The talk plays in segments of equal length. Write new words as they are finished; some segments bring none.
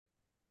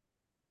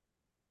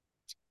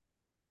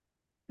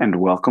And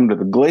welcome to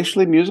the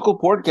Glacially Musical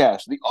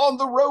Podcast, the On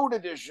the Road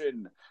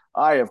edition.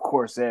 I, of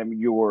course, am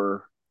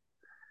your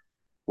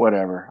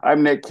whatever.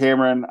 I'm Nick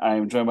Cameron. I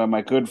am joined by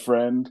my good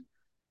friend,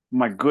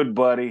 my good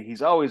buddy.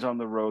 He's always on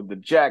the road, the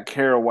Jack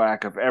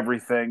Kerouac of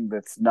everything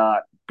that's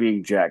not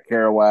being Jack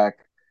Kerouac.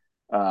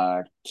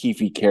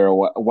 Keefy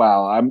Kerouac.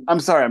 Wow, I'm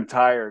sorry, I'm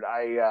tired.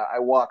 I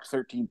walked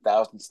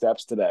 13,000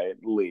 steps today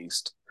at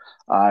least.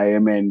 I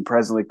am in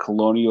presently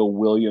Colonial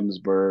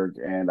Williamsburg,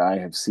 and I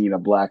have seen a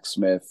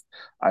blacksmith.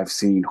 I've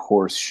seen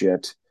horse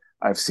shit.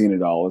 I've seen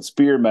it all. It's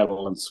beer,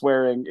 metal, and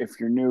swearing. If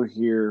you're new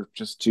here,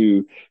 just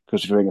to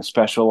because we're doing a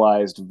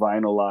specialized,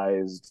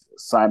 vinylized,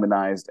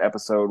 Simonized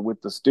episode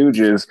with the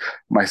Stooges,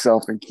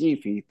 myself and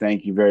Keefy,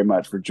 thank you very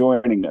much for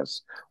joining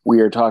us. We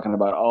are talking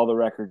about all the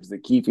records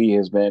that Keefy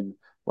has been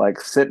like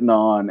sitting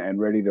on and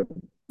ready to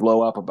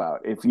blow up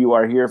about. If you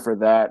are here for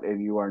that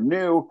and you are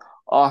new,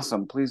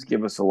 awesome. Please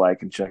give us a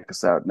like and check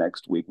us out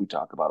next week. We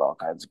talk about all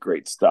kinds of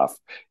great stuff,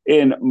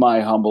 in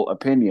my humble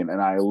opinion.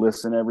 And I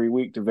listen every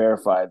week to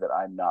verify that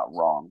I'm not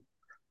wrong.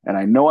 And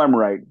I know I'm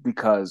right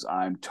because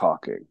I'm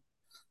talking.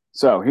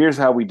 So here's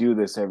how we do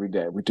this every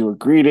day. We do a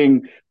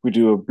greeting, we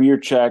do a beer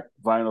check,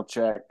 vinyl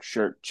check,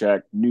 shirt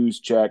check, news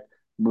check,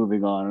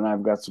 moving on. And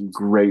I've got some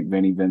great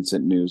Vinnie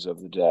Vincent news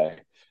of the day.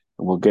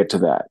 And we'll get to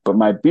that. But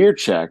my beer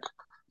check,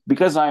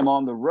 because I'm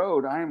on the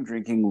road, I am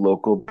drinking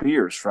local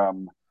beers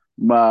from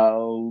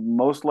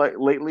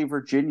lately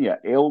Virginia.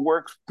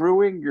 Aleworks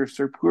Brewing, your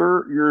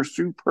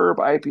superb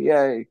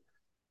IPA.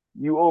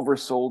 You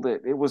oversold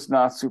it. It was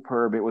not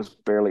superb. It was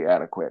barely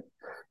adequate.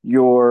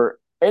 Your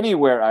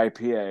Anywhere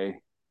IPA,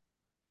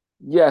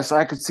 yes,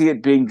 I could see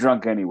it being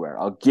drunk anywhere.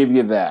 I'll give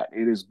you that.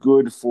 It is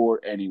good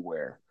for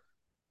anywhere.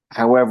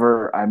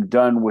 However, I'm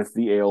done with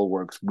the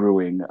Aleworks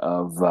Brewing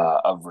of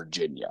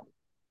Virginia.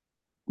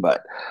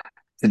 But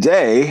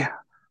today,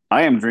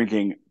 I am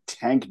drinking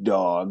Tank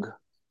Dog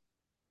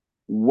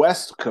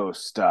West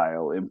Coast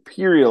style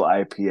Imperial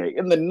IPA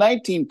in the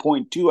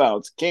 19.2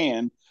 ounce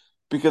can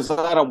because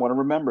I don't want to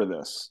remember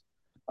this.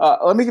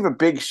 Let me give a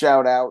big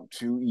shout out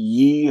to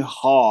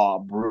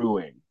Yeehaw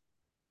Brewing.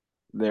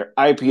 Their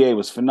IPA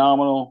was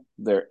phenomenal.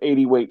 Their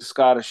 80 weight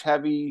Scottish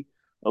heavy,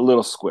 a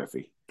little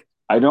squiffy.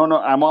 I don't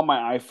know. I'm on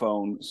my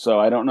iPhone, so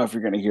I don't know if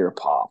you're going to hear a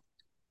pop.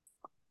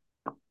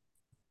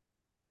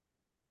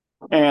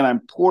 And I'm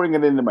pouring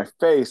it into my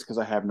face because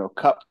I have no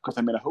cup because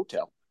I'm in a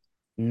hotel.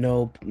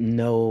 No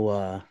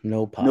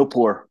No pop.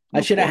 pour. I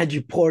No should have pour. had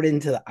you poured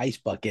into the ice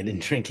bucket and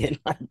drink it.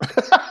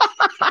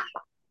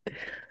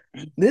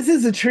 This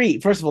is a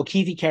treat. First of all,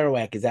 Keefy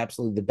Kerouac is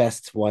absolutely the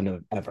best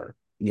one ever.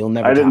 You'll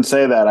never I didn't top.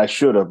 say that. I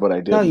should have, but I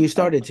No, you didn't.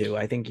 started to.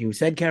 I think you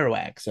said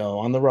Kerouac. So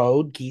on the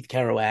road, Keith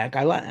Kerouac.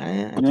 I like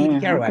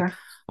Keefy Yeah, okay. Kerouac.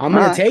 I'm All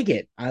gonna right. take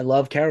it. I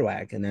love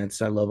Kerouac, and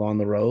I love on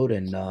the road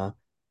and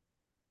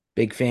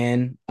big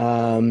fan.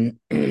 One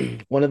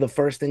of the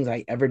first things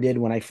I ever did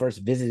when I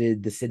first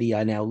visited the city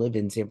I now live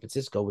in, San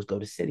Francisco, was go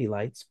to City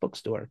Lights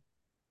bookstore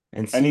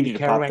and I see need the you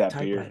to pop Kerouac that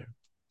beer. typewriter.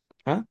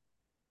 Huh?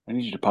 I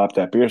need you to pop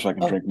that beer so I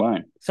can Oh, drink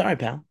mine. sorry,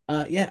 pal.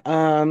 Yeah.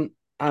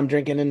 I'm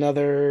drinking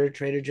another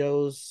Trader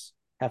Joe's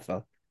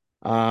Heffa.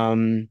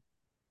 Um,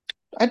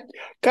 I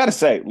gotta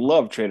say,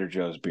 love Trader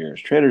Joe's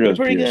beers. Trader they're Joe's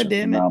pretty beers good, are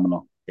damn it.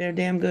 phenomenal. They're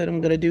damn good. I'm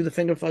gonna do the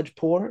finger fudge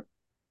pour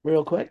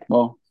real quick.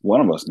 Well,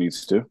 one of us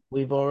needs to.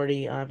 I've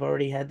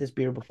already had this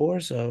beer before,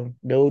 so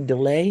no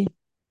delay.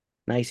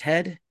 Nice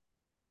head.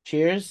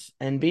 Cheers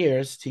and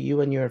beers to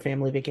you and your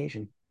family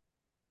vacation.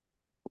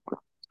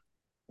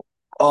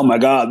 Oh my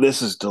God,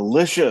 this is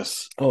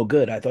delicious. Oh,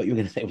 good. I thought you were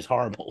gonna say it was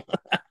horrible.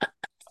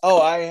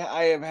 Oh, I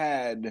have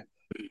had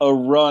a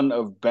run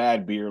of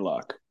bad beer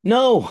luck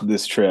No,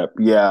 this trip.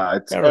 Yeah,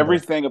 it's terrible.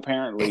 everything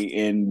apparently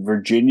in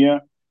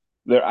Virginia.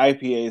 Their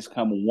IPAs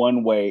come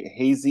one way,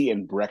 hazy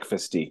and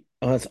breakfasty.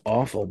 Oh, that's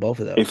awful. Both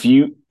of If those.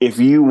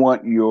 you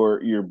want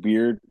your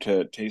beer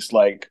to taste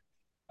like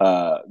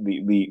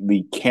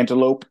the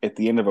cantaloupe at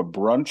the end of a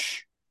brunch,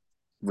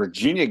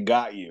 Virginia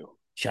got you.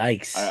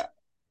 Yikes.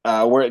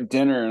 I We're at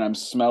dinner and I'm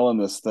smelling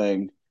this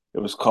thing. It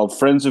was called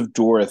Friends of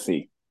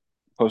Dorothy.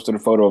 Posted a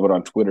photo of it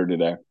on Twitter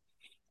today.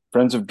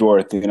 Friends of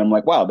Dorothy, and I'm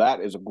like, wow,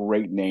 that is a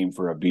great name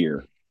for a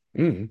beer.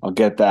 Mm. I'll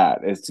get that.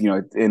 It's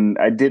and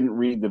I didn't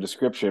read the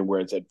description where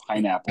it said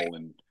pineapple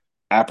and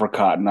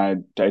apricot, and I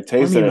Well, I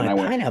tasted mean, it and my I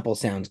went, pineapple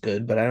sounds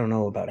good, but I don't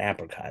know about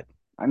apricot.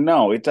 I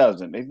know it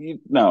doesn't.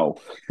 No,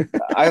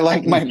 I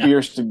like my not,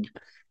 beers to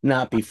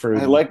not be I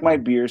fruity. like my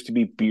beers to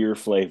be beer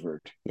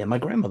flavored. Yeah, my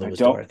grandmother I was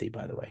don't Dorothy,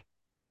 by the way.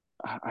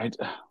 I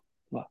Didn't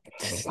like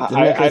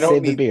I I don't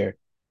saved the need beer.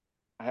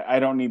 I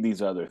don't need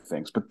these other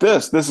things. But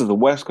this is the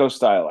West Coast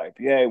style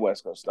IPA.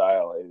 West Coast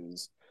style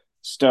is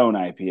Stone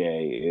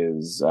IPA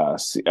is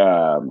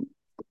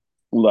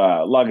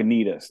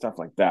Lagunitas, stuff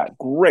like that.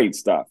 Great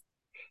stuff.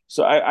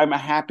 So I'm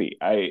happy.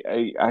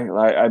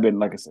 I've been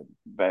like I said,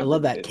 I but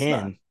love that it's not.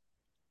 can.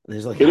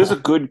 There's like It is a a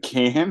good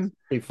can.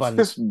 pretty fun.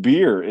 This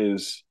beer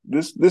is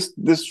this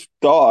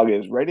dog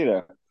is ready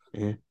to.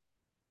 Yeah.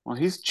 Well,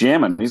 he's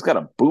jamming. He's got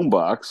a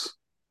boombox.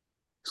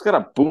 He's got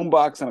a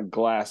boombox and a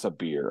glass of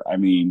beer. I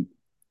mean,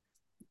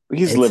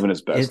 He's It's living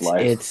his best it's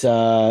life. it's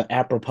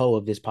apropos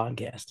of this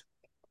podcast.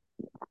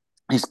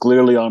 He's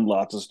clearly on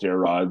lots of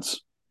steroids.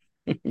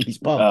 He's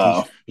pumped.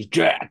 Uh, He's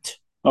jacked.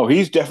 oh, he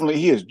is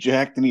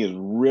jacked and he is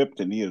ripped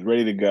and he is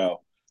ready to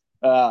go.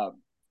 Uh,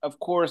 of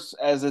course,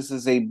 as this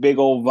is a big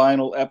old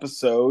vinyl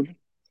episode,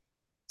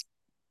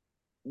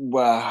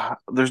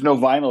 there's no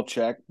vinyl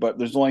check, but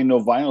there's only no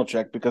vinyl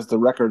check because the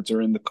records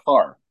are in the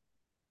car.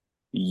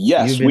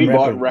 Yes, we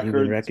bought You've been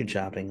records. record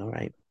shopping. All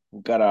right.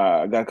 Got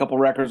a couple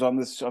records on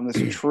this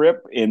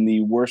trip in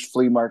the worst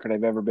flea market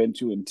I've ever been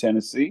to in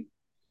Tennessee.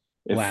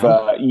 If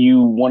Wow.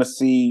 you want to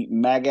see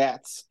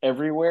magats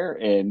everywhere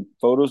and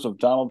photos of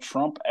Donald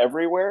Trump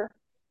everywhere,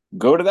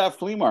 go to that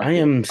flea I market.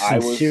 am I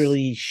was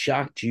sincerely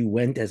shocked you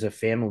went as a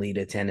family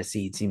to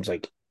Tennessee. It seems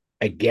like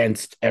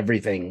against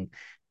everything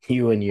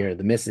you and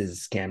the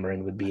Mrs.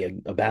 Cameron would be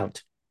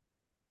about.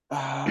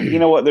 you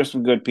know what? There's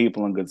some good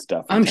people and good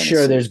stuff in I'm sure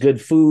Tennessee. there's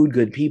good food,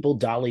 good people,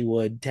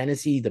 Dollywood,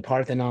 Tennessee, the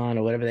Parthenon,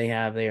 or whatever they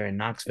have there in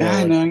Knoxville. I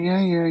Like know, yeah,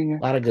 yeah, yeah.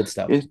 a lot of good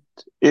stuff.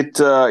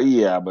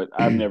 Yeah, but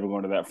I'm never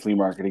going to that flea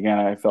market again.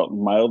 I felt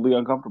mildly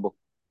uncomfortable.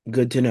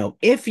 Good to know.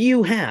 If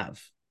you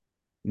have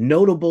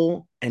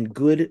notable and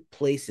good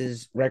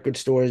places, record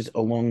stores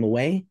along the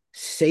way,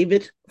 save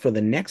it for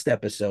the next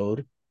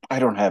episode. I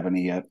don't have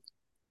any yet.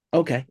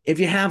 Okay. If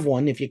you have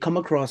one, if you come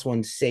across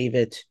one, save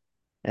it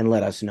and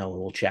let us know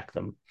and we'll check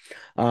them.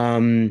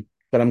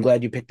 But I'm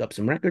glad you picked up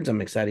some records.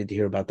 I'm excited to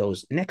hear about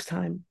those next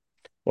time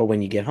or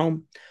when you get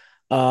home.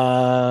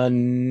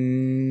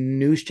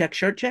 News check,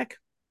 shirt check.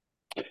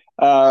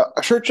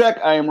 Shirt check.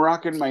 I am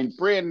rocking my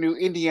brand new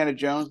Indiana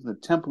Jones and the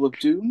Temple of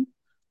Doom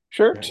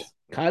shirt. Nice.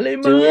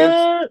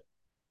 Kalima.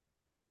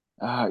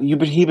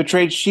 Serious. He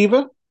betrayed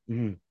Shiva.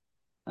 Mm-hmm.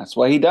 That's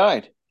why he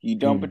died. You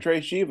don't Mm,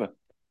 betray Shiva.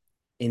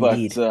 But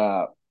indeed.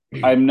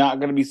 I'm not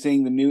going to be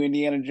seeing the new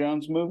Indiana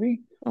Jones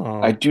movie. I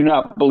Oh, do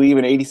not believe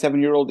an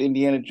 87-year-old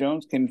Indiana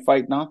Jones can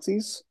fight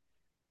Nazis.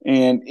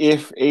 And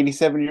if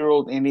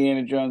 87-year-old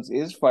Indiana Jones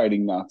is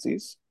fighting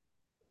Nazis,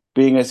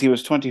 being as he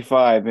was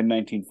 25 in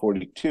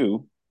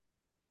 1942,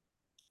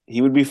 he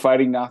would be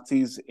fighting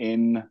Nazis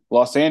in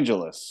Los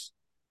Angeles.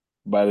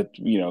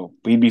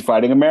 He'd be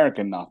fighting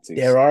American Nazis.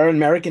 there are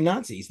American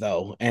Nazis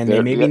though, and they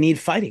There, maybe need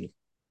fighting.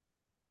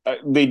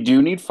 they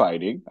do need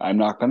fighting. I'm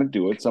not going to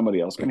do it. Somebody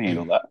else can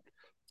handle that.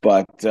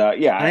 But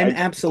yeah, I'm look.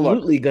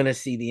 absolutely going to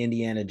see the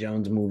Indiana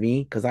Jones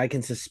movie because I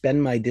can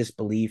suspend my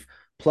disbelief.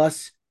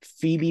 Plus,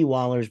 Phoebe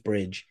Waller's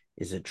Bridge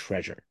is a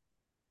treasure,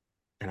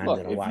 and I'm Look,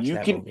 going to if watch you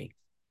that can, movie.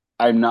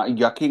 I'm not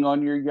yucking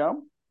on your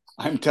yum.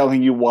 I'm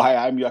telling you why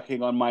I'm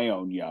yucking on my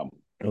own yum.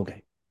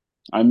 Okay.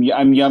 I'm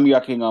yum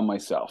yucking on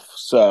myself.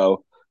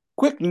 So,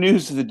 quick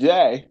news of the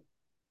day: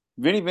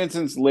 Vinnie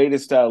Vincent's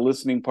latest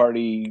listening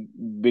party,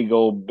 big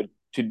old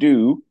to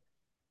do,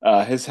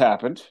 has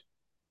happened.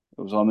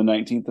 It was on the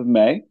 19th of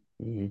May,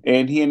 Mm-hmm.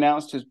 and he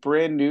announced his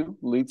brand new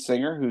lead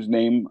singer, whose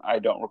name I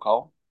don't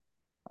recall,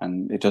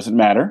 and it doesn't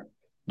matter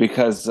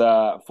because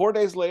 4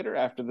 days later,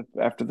 after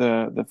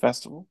the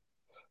festival,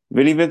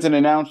 Vinnie Vincent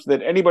announced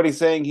that anybody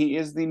saying he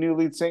is the new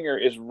lead singer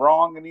is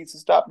wrong and needs to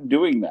stop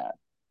doing that.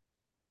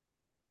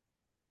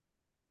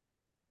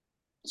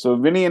 So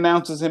Vinnie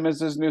announces him as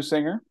his new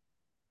singer.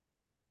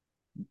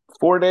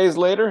 4 days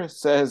later,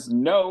 says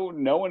no,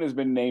 no one has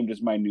been named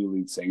as my new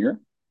lead singer,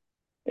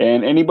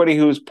 and anybody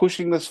who is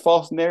pushing this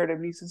false narrative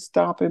needs to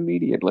stop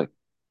immediately.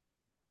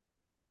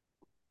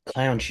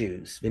 Clown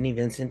shoes. Vinnie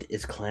Vincent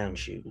is clown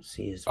shoes.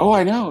 He is Oh,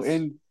 I know,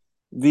 ridiculous.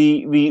 and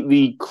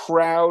the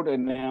crowd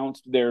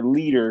announced their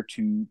leader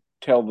to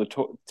tell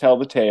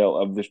the tale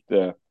of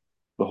the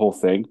whole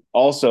thing.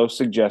 Also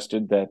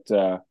suggested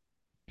that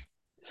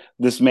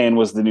this man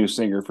was the new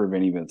singer for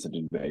Vinnie Vincent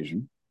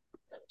Invasion.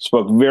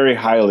 Spoke very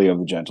highly of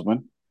the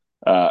gentleman.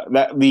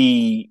 That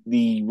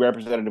the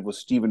representative was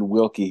Stephen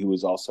Wilkie, who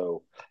was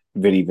also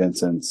Vinnie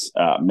Vincent's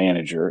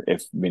manager,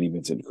 if Vinnie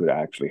Vincent could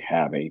actually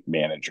have a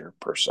manager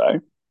per se.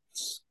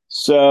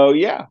 So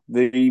yeah,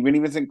 the Vinnie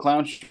Vincent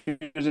Clown Shoes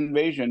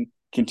Invasion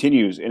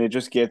continues, and it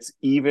just gets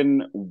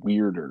even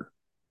weirder.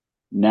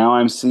 Now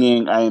I am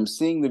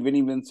seeing the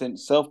Vinnie Vincent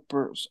self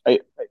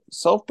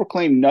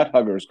proclaimed nut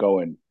huggers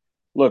going,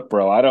 look,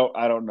 bro, I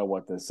don't know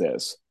what this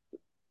is.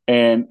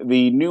 And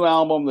the new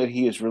album that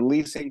he is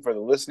releasing for the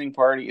listening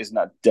party is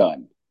not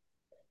done.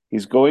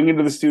 He's going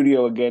into the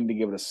studio again to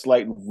give it a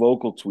slight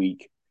vocal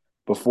tweak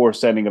before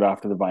sending it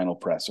off to the vinyl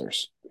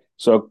pressers.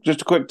 So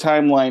just a quick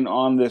timeline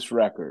on this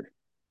record.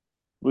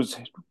 It was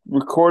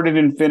recorded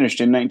and finished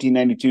in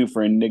 1992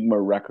 for Enigma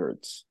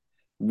Records.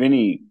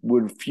 Vinny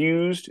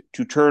refused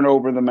to turn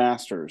over the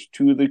masters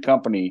to the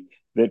company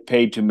that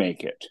paid to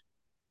make it.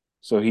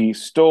 So he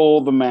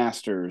stole the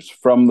masters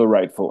from the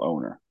rightful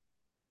owner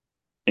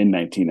in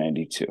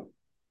 1992.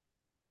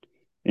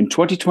 In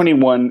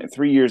 2021,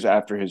 3 years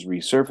after his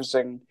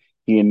resurfacing,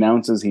 he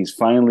announces he's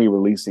finally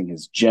releasing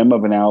his gem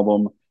of an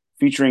album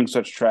featuring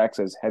such tracks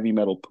as Heavy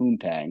Metal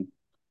Poontang.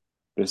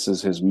 This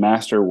is his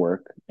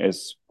masterwork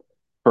as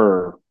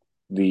per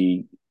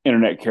the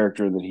internet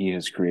character that he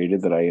has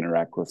created that I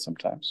interact with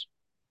sometimes,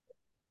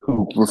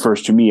 who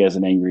refers to me as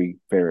an angry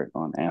ferret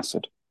on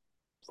acid.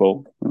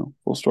 Full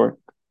story.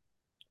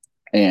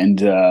 And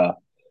so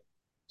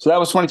that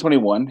was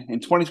 2021. In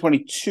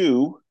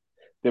 2022,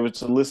 there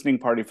was a listening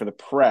party for the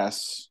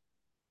press,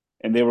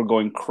 and they were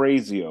going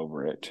crazy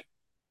over it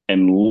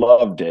and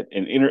loved it,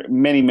 and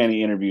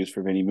many interviews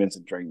for Vinnie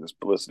Vincent during this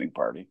listening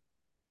party.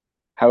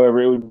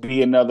 However, it would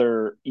be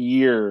another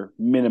year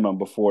minimum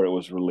before it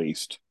was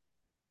released,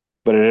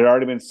 but it had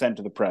already been sent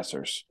to the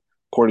pressers,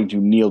 according to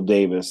Neil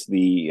Davis,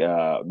 the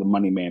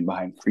money man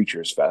behind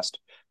Creatures Fest,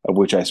 of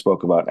which I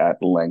spoke about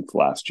at length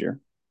last year.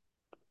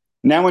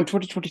 Now in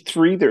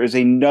 2023, there is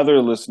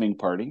another listening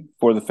party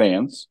for the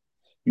fans.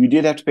 You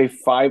did have to pay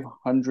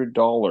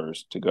 $500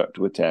 to go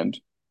to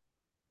attend.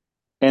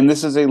 And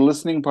this is a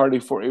listening party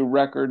for a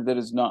record that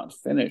is not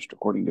finished,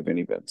 according to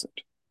Vinnie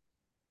Vincent.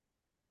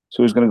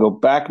 So he's going to go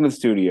back into the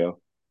studio,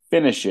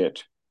 finish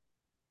it,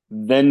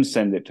 then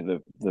send it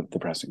to the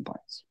pressing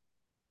plants.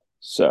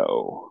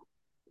 So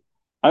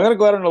I'm going to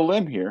go out on a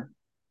limb here.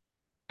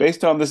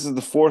 Based on this is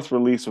the fourth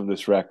release of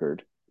this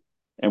record,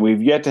 and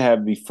we've yet to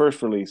have the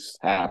first release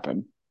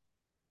happen,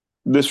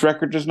 this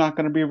record is not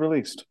going to be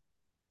released.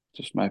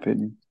 Just my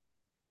opinion.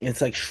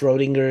 It's like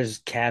Schrodinger's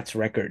cat's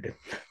record.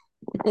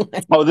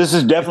 Oh, this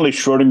is definitely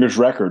Schrodinger's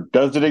record.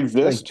 Does it Like,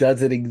 exist?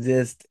 does it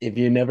exist if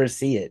you never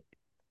see it?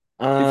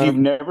 If you've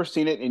Um, never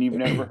seen it and you've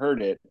never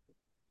heard it,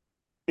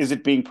 is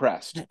it being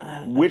pressed? I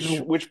have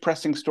Which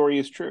pressing story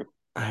is true?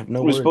 I have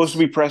no It was supposed to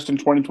words. be pressed in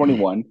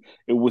 2021.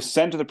 It was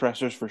sent to the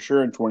pressers for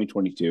sure in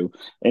 2022,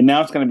 and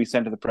now it's going to be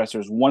sent to the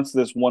pressers once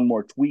this one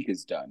more tweak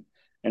is done.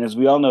 And as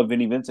we all know,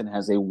 Vinnie Vincent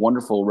has a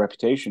wonderful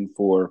reputation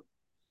for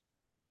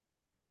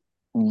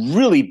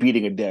really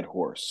beating a dead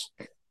horse.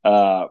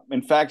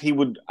 In fact,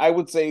 I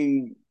would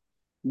say,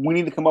 we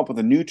need to come up with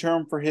a new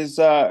term for his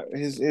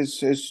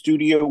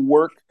studio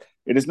work.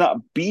 It is not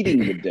beating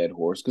the dead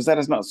horse because that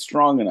is not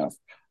strong enough.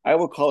 I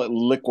will call it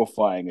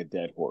liquefying a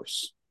dead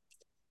horse.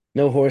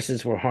 No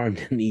horses were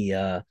harmed in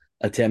the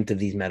attempt of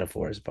these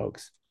metaphors,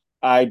 folks.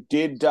 I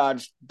did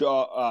dodge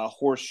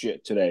horse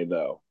shit today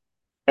though,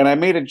 and I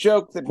made a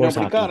joke that Horse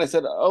nobody got. hockey. I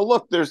said, "Oh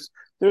look, there's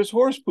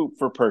horse poop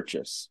for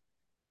purchase,"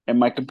 and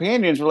my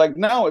companions were like,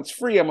 "No, it's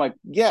free." I'm like,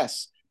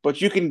 "Yes,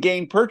 but you can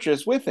gain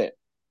purchase with it."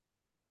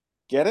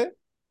 Get it?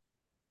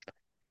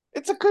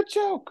 It's a good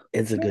joke.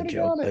 It's a good Nobody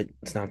joke, got it. but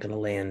it's not going to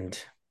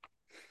land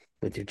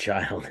with your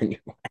child and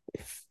your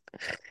wife.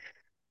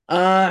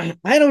 I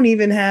don't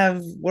even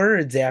have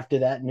words after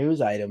that news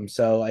item,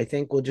 so I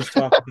think we'll just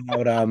talk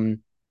about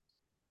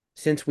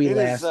since we It is.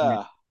 last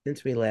met.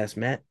 Since we last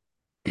met,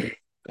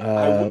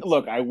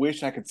 Look. I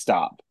wish I could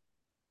stop.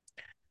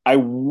 I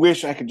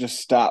wish I could just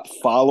stop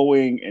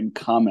following and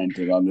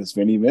commenting on this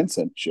Vinnie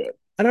Vincent shit.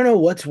 I don't know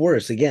what's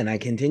worse. Again, I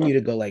continue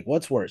to go like,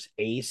 what's worse,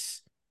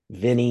 Ace,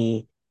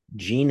 Vinny,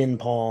 Gene, and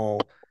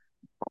Paul?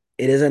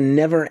 It is a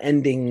never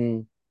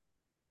ending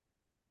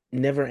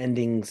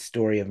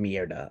story of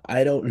mierda.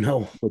 I don't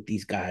know with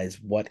these guys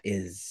what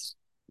is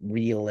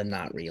real and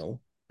not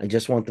real. I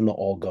just want them to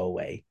all go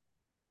away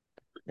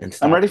and I'm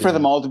stop ready for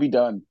them doing, all to be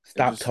done.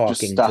 stop Just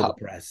talking to the stop.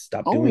 press,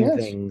 stop Oh doing yes.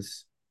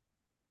 things.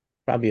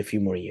 Probably a few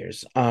more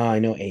years. I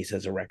know Ace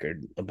has a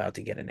record about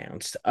to get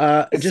announced.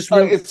 Just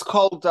real, It's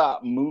called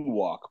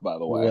Moonwalk, by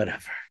the way.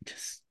 whatever,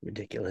 just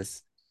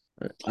ridiculous.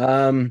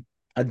 Um,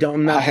 I'm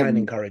not I trying to have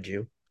encourage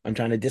you. I'm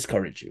trying to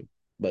discourage you.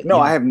 But no,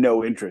 I have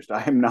no interest.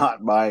 I am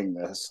not buying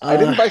this. uh,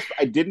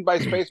 I didn't buy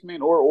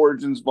Spaceman or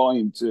Origins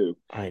Volume Two.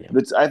 I know.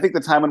 That's I think the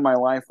time in my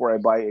life where I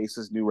buy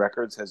Ace's new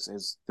records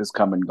has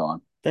come and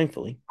gone.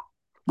 Thankfully,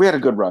 We had a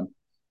good run.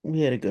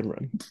 we had a good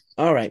run.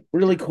 All right,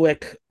 really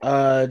quick.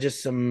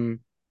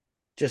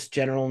 Just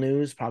general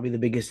news. Probably the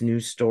biggest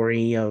news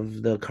story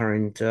of the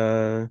current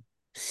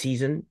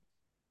season.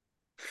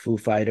 Foo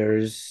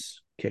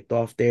Fighters kicked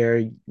off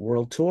their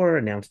world tour,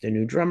 announced a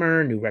new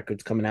drummer, new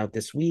records coming out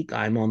this week.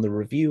 I'm on the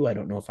review. I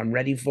don't know if I'm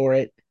ready for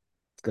it.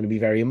 It's going to be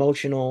very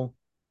emotional.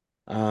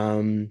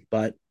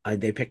 But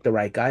they picked the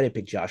right guy. They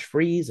picked Josh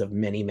Freese of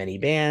many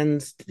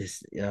bands.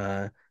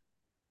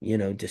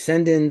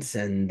 Descendants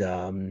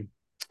and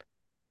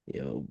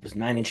was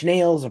Nine Inch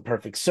Nails, A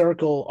Perfect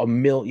Circle,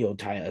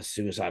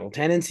 Suicidal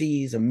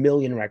Tendencies, a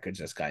million records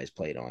this guy's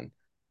played on,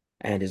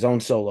 and his own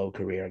solo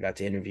career. I got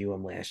to interview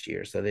him last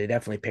year, so they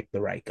definitely picked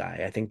the right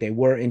guy. I think they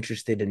were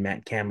interested in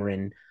Matt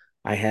Cameron.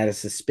 I had a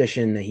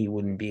suspicion that he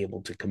wouldn't be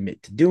able to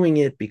commit to doing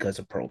it because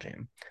of Pearl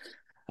Jam.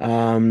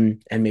 And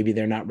maybe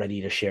they're not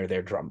ready to share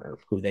their drummer,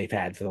 who they've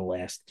had for the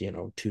last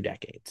 2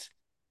 decades.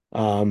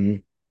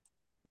 Um,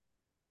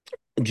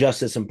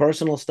 just as some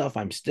personal stuff,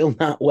 I'm still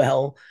not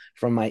well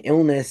from my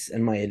illness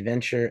and my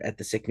adventure at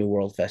the Sick New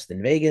World Fest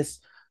in Vegas.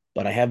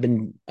 But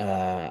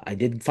I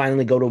did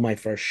finally go to my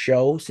first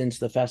show since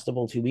the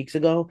festival 2 weeks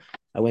ago.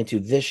 I went to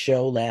this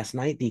show last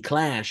night, the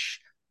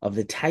Clash of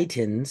the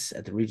Titans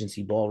at the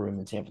Regency Ballroom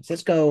in San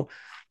Francisco.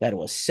 That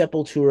was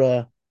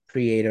Sepultura,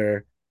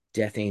 Creator,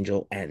 Death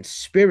Angel, and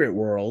Spirit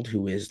World,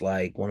 who is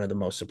like one of the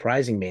most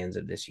surprising bands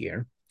of this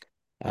year.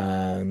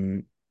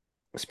 Um,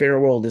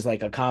 Spirit World is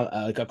like a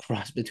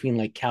cross between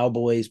like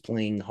Cowboys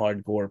playing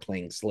hardcore,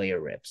 playing Slayer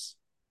riffs.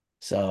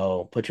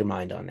 So put your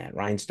mind on that.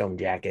 Rhinestone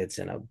jackets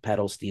and a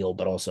pedal steel,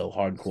 but also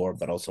hardcore,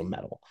 but also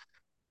metal.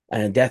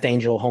 And Death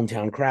Angel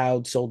hometown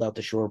crowd sold out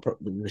the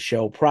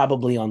show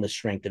probably on the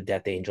strength of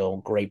Death Angel.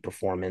 Great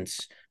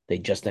performance. They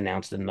just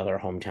announced another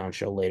hometown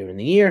show later in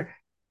the year.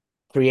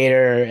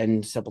 Creator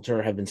and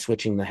Sepultura have been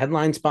switching the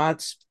headline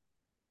spots.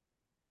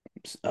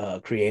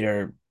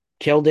 Creator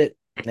killed it.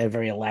 They had a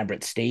very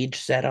elaborate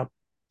stage setup.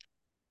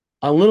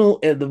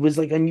 It was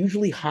like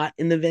unusually hot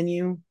in the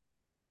venue,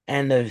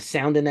 and the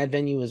sound in that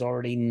venue is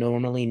already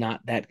normally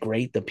not that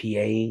great. The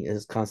PA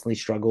is constantly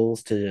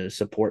struggles to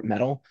support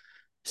metal.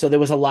 So there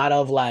was a lot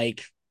of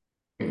like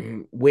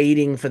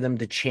waiting for them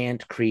to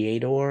chant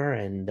creator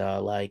and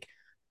like,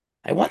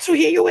 I want to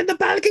hear you in the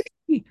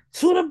balcony,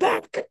 to the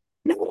back,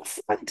 no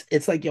the front.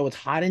 It's like, yo, it's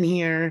hot in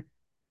here.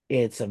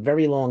 It's a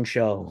very long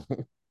show.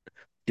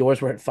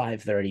 Doors were at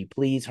 5:30.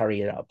 Please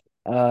hurry it up.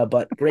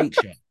 But great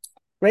show.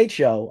 Great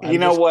show. You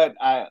know what?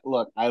 I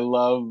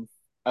love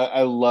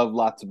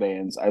lots of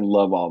bands. I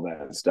love all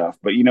that stuff.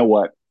 But you know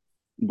what,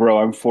 bro?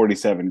 I'm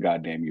 47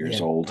 goddamn years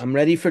Yeah, old. I'm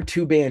ready for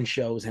two band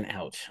shows and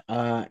out.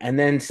 And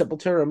then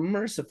Sepultura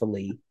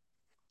mercifully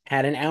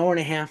had an hour and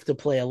a half to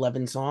play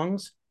 11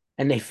 songs,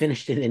 and they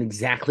finished it in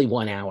exactly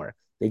 1 hour.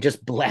 They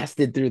just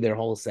blasted through their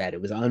whole set.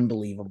 It was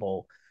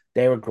unbelievable.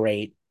 They were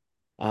great.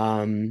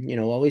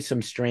 Always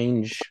some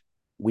strange,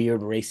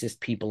 weird, racist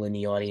people in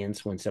the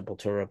audience when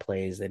Sepultura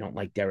plays. They don't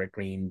like Derek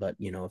Green, but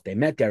if they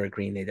met Derek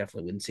Green, they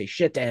definitely wouldn't say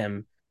shit to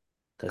him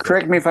because they're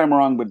Correct me if I'm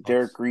wrong, but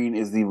Derek close. Green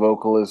is the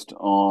vocalist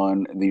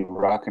on the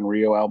Rock and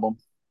Rio album.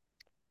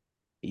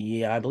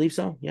 Yeah, I believe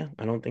so. Yeah,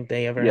 I don't think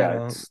they ever had Yeah,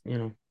 a, it's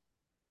yeah.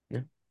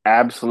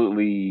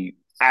 absolutely,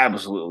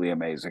 absolutely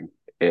amazing.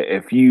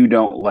 If you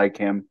don't like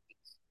him,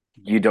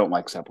 you don't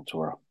like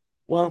Sepultura.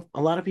 Well,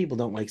 a lot of people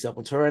don't like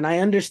Sepultura, and I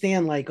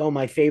understand, like, oh,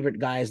 my favorite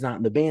guy is not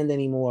in the band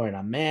anymore, and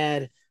I'm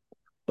mad.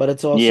 But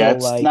it's Yeah, also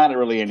it's like, not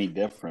really any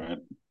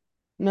different.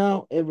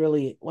 no,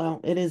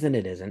 it isn't,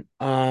 it isn't.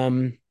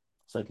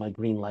 It's like my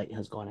green light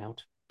has gone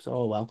out. So,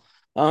 oh, well.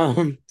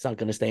 It's not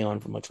gonna stay on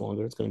for much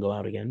longer. It's gonna go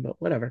out again, but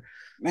whatever.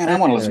 Man, I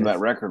want to There listen it to that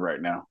is. record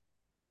right now.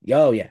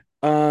 Oh yeah.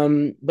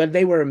 But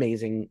they were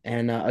amazing.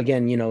 And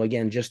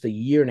again, just a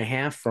year and a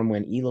half from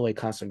when Eloy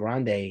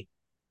Casagrande,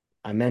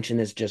 I mentioned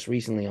this just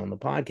recently on the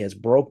podcast,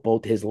 broke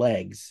both his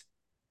legs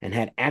and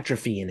had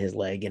atrophy in his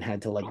leg and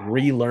had to like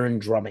relearn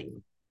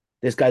drumming.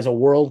 This guy's a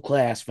world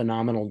class,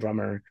 phenomenal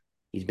drummer.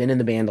 He's been in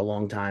the band a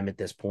long time at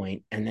this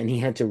point, and then he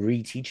had to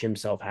reteach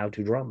himself how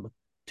to drum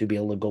to be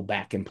able to go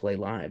back and play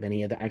live. And he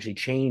had to actually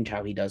change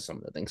how he does some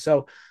of the things.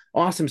 So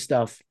awesome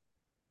stuff.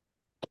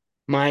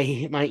 My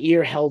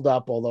ear held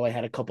up, although I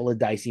had a couple of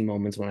dicey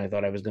moments when I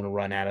thought I was going to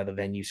run out of the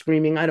venue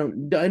screaming. I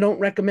don't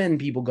recommend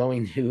people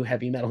going to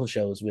heavy metal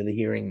shows with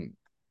a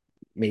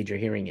major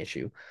hearing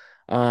issue.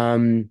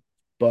 Um,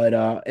 but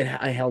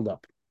I held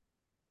up.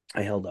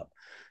 I held up.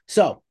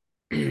 So,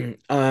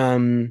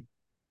 um,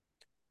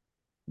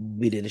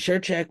 we did a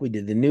shirt check. We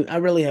did the new. I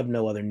really have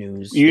no other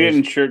news. You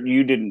didn't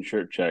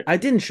shirt check. I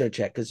didn't shirt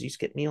check because you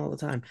skip me all the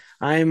time.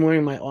 I am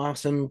wearing my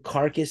awesome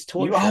Carcass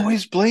tour You shirt.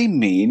 always blame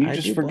me and you I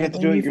just do. I forget to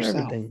do blame it you for yourself.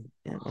 everything.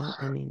 Yeah, well,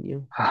 I mean,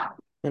 you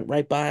went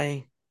right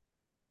by.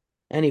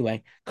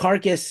 Anyway,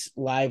 Carcass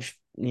live,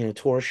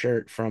 tour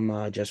shirt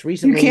from just You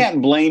recently.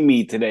 can't blame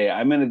me today.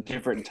 I'm in a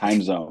different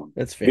time zone.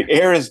 That's The fair.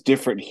 air is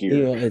different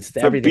here. It's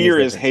The everything is beer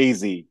is different.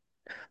 hazy.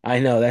 I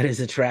know that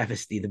is a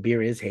travesty. The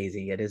beer is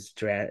hazy. It is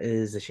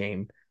a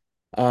shame.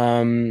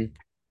 Um,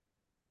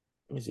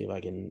 Let me see if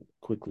I can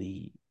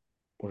quickly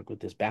work with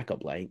this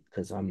backup light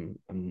because I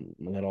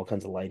got all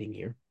kinds of lighting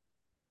here.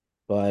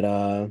 But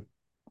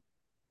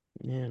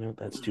yeah, no,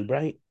 that's too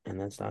bright and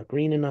that's not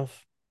green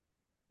enough.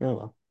 Oh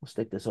well, we'll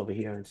stick this over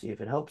here and see if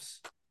it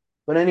helps.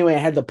 But anyway, I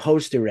had the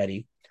poster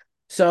ready.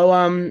 So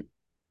on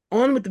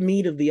with the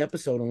meat of the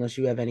episode, unless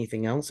you have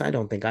anything else. I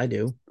don't think I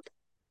do.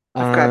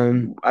 I've got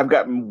Um I've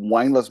got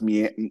mindless.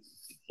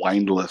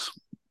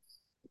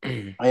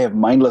 I have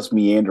mindless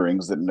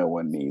meanderings that no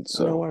one needs, no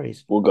so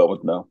worries. we'll go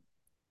with no.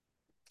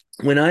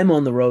 When I'm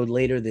on the road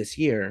later this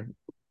year,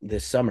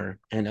 this summer,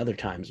 and other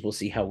times, we'll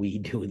see how we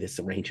do this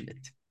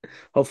arrangement.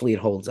 Hopefully, it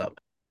holds up.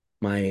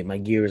 My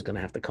gear is gonna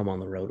have to come on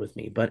the road with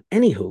me. But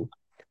anywho,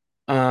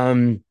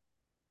 um,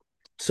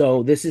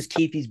 so this is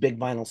Keefy's big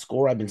vinyl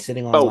score. I've been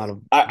sitting on a lot Oh,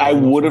 of I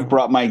vinyl would for a have while.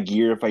 brought my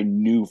gear if I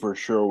knew for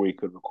sure we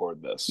could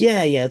record this.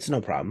 Yeah, yeah, it's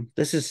no problem.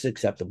 This is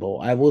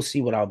acceptable. I will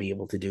see what I'll be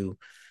able to do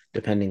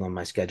depending on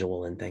my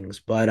schedule and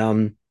things. But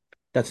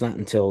that's not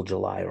until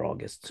July or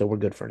August, so we're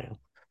good for now.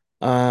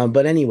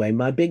 But anyway,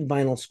 my big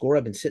vinyl score.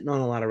 I've been sitting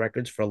on a lot of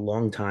records for a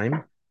long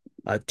time.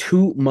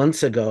 2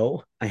 months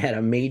ago, I had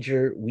a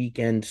major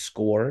weekend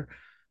score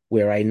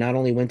where I not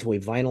only went to a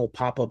vinyl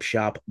pop-up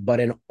shop, but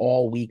an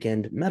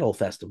all-weekend metal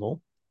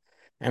festival.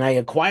 And I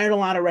acquired a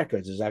lot of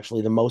records. It's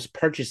actually the most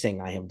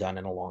purchasing I have done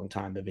in a long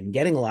time. I've been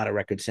getting a lot of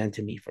records sent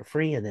to me for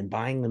free and then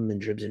buying them in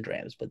dribs and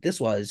drabs. But this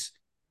was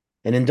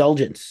an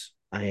indulgence.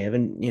 I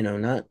haven't,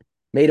 not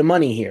made a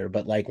money here,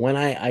 but like when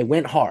I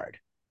went hard.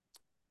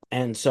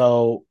 And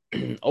so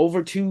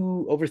over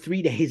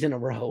 3 days in a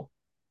row,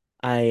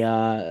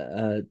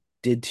 I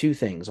did two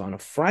things. On a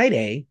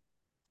Friday,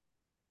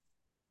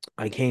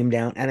 I came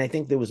down and I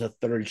think there was a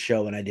third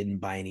show and I didn't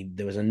buy any.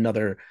 There was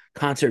another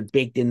concert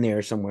baked in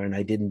there somewhere and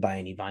I didn't buy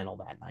any vinyl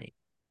that night.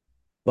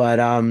 But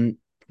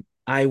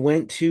I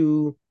went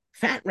to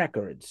Fat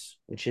Records,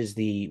 which is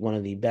the one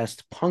of the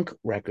best punk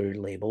record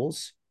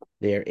labels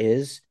there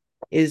is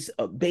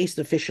based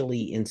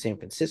officially in San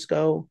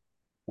Francisco,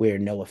 where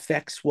No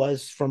Effects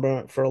was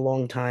for a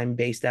long time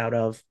based out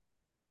of,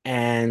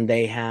 and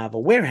they have a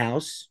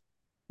warehouse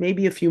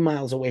maybe a few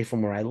miles away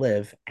from where I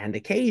live, and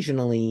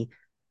occasionally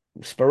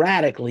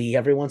sporadically,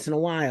 every once in a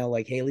while,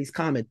 like Haley's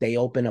Comet, they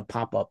open a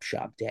pop up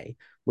shop day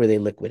where they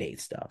liquidate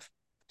stuff.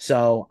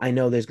 So I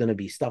know there's going to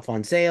be stuff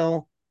on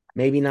sale,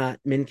 maybe not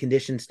mint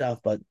condition stuff,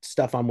 but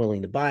stuff I'm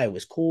willing to buy. It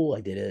was cool.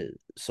 I did a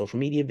social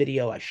media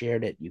video. I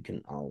shared it.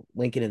 I'll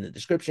link it in the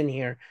description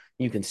here.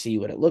 You can see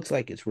what it looks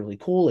like. It's really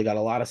cool. They got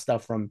a lot of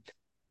stuff from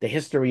the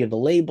history of the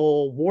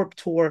label, Warp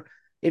Tour.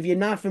 If you're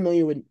not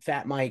familiar with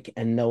Fat Mike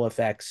and No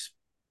Effects,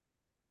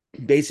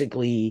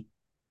 basically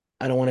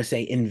I don't want to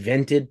say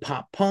invented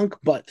pop punk,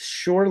 but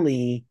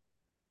surely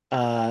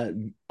uh,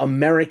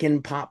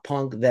 American pop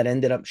punk that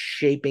ended up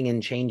shaping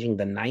and changing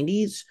the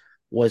 90s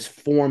was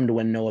formed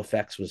when No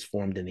Effects was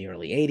formed in the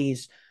early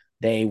 80s.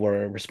 They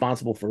were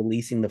responsible for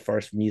releasing the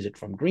first music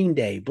from Green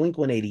Day, Blink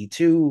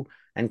 182,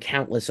 and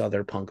countless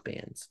other punk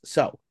bands.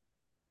 So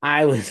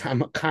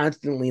I'm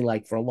constantly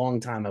like, for a long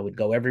time, I would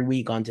go every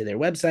week onto their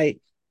website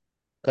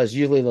because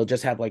usually they'll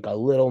just have like a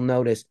little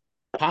notice,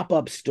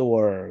 pop-up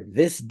store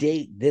this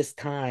date this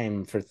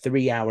time for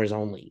 3 hours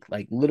only.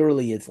 Like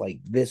literally it's like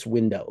this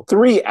window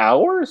 3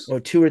 hours? or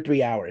 2 or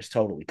 3 hours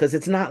totally, because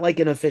it's not like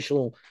an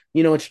official,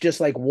 it's just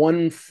like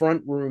one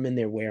front room in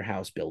their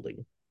warehouse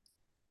building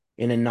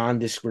in a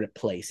nondescript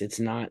place. It's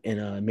not in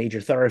a major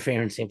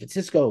thoroughfare in San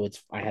Francisco.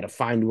 I had to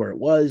find where it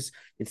was.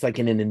 It's like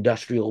in an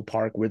industrial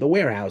park where the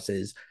warehouse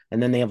is,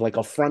 and then they have like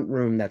a front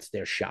room that's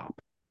their shop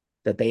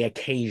that they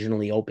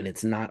occasionally open.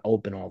 It's not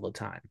open all the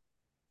time.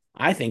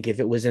 I think if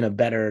it was in a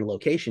better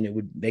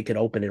location, they could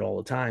open it all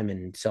the time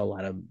and sell a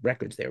lot of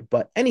records there.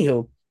 But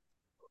anywho,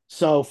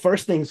 so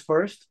first things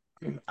first,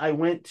 I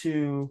went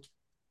to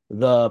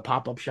the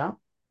pop-up shop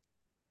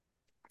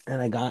and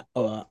I got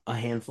a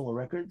handful of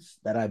records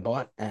that I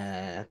bought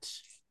at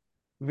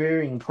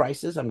varying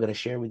prices. I'm going to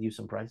share with you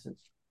some prices.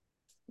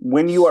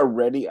 When you are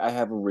ready, I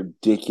have a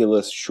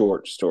ridiculous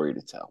short story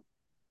to tell.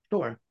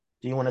 Sure.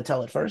 Do you want to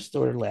tell it first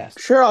or last?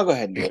 Sure, I'll go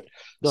ahead and do it.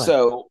 Go ahead.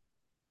 So,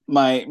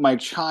 my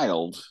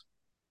child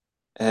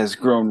has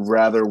grown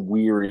rather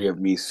weary of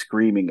me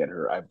screaming at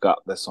her, I've got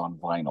this on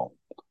vinyl.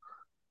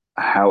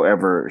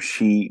 However,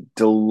 she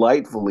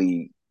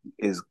delightfully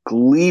is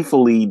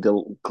gleefully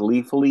delighted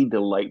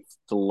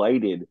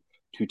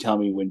to tell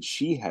me when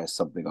she has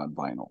something on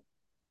vinyl.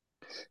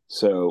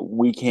 So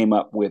we came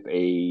up with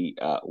we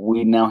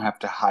now have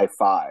to high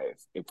five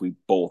if we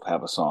both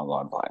have a song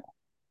on vinyl.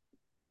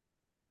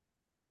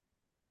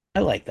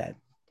 I like that.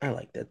 I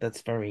like that.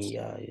 That's very,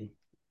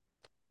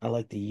 I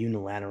like the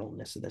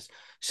unilateralness of this.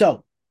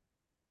 So,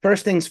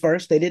 first things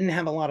first, they didn't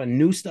have a lot of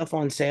new stuff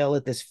on sale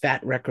at this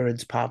Fat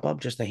Records pop up,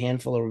 just a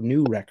handful of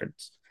new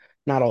records.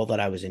 Not all that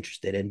I was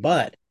interested in,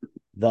 but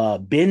the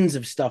bins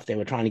of stuff they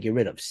were trying to get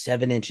rid of,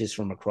 7 inches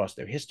from across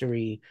their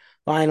history,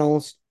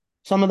 vinyls,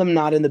 some of them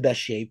not in the best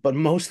shape, but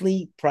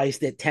mostly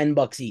priced at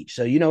 $10 each.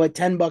 So, at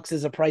 $10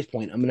 is a price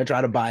point. I'm going to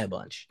try to buy a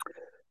bunch.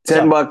 10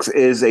 So, bucks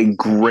is a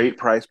great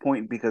price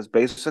point because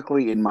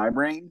basically in my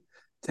brain,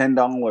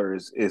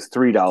 $10 is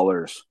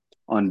 $3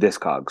 on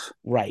Discogs.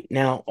 right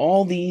now,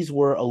 all these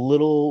were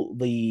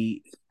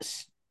the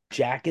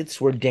jackets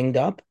were dinged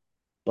up,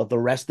 but the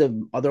rest of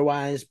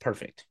otherwise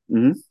perfect.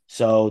 Mm-hmm.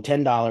 So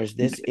 $10.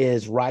 This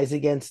is Rise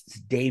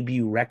Against's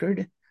debut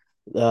record.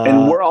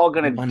 And we're all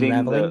The gonna ding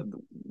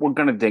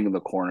Unraveling. the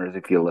corners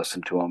if you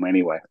listen to them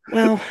anyway.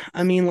 Well,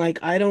 I mean, like,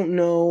 I don't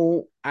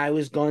know. I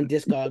was gone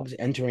Discogs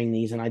entering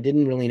these, and I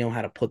didn't really know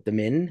how to put them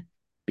in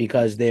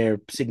because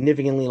they're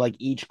significantly like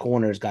each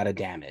corner's got a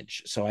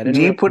damage. So I didn't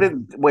Do you really put know.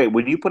 it? Wait,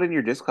 when you put in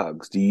your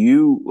Discogs, do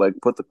you like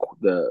put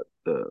the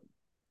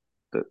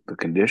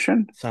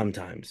condition?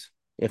 Sometimes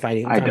if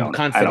I I'm don't.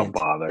 I don't confident,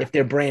 bother. if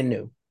they're brand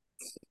new.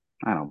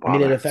 I don't I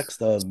mean, it bother. affects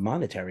the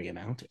monetary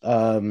amount.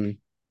 In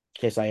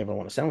case I ever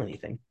want to sell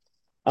anything.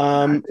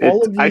 All It.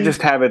 of I these,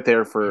 just have it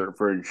there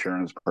for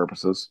insurance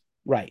purposes.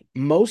 right.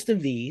 Most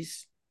of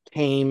these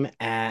came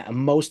at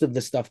most of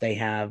the stuff they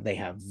have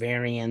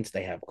variants,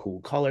 they have cool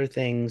color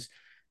things,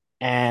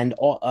 and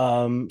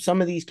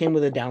some of these came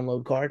with a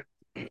download card,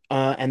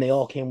 and they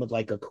all came with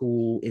like a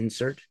cool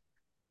insert.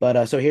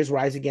 But so here's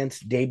Rise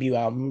Against debut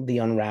album, The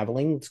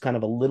Unraveling. It's kind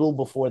of a little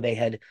before they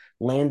had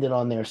landed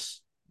on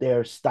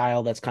their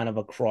style that's kind of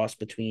a cross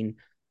between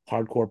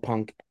hardcore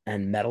punk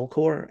and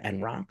metalcore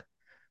and rock.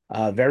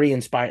 Very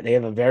inspired. They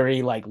have a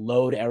very like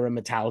load era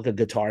Metallica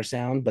guitar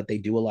sound, but they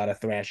do a lot of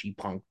thrashy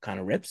punk kind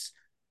of riffs.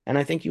 And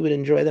I think you would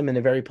enjoy them. And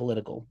they're very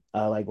political,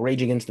 like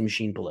Rage Against the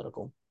Machine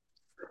political.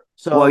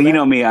 Well, So you that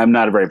know me, I'm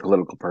not a very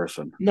political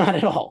person. not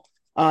at all.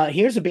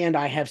 Here's a band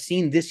I have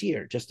seen this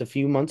year, just a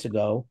few months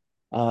ago.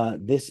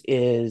 This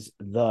is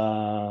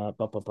the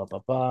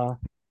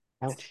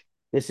ouch.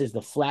 This is the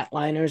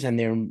Flatliners and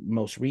their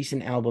most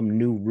recent album,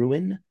 New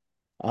Ruin.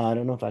 I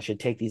don't know if I should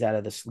take these out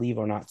of the sleeve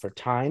or not for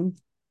time.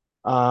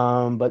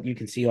 But you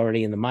can see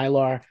already in the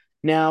Mylar.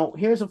 Now,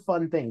 here's a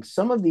fun thing.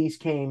 Some of these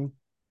came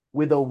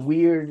with a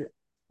weird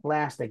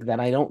plastic that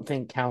I don't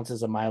think counts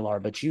as a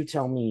Mylar, but you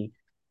tell me,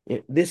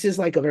 this is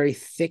like a very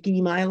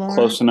thicky Mylar.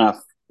 Close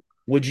enough.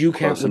 Would you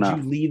count? Close Would you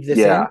enough. leave this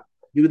in? Yeah.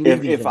 You would leave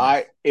If these if in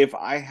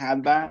there. I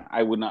had that,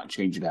 I would not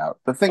change it out.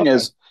 The thing Okay.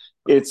 is,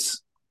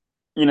 it's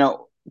you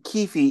know,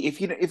 Keefy,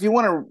 if you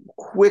want to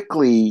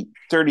quickly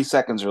 30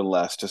 seconds or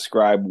less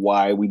describe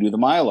why we do the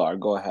Mylar,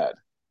 go ahead.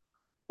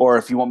 Or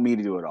if you want me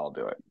to do it, I'll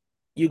do it.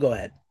 You go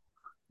ahead.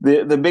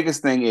 The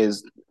biggest thing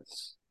is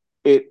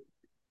it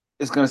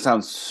is going to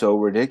sound so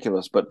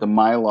ridiculous, but the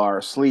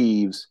Mylar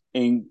sleeves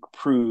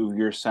improve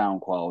your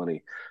sound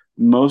quality.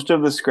 Most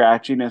of the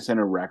scratchiness in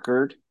a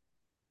record,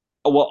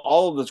 well,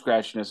 all of the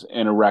scratchiness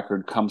in a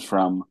record comes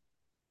from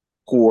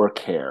poor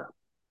care.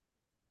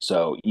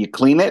 So you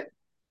clean it,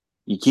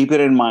 you keep it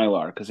in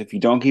Mylar, because if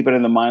you don't keep it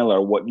in the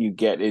Mylar, what you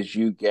get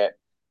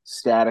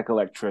static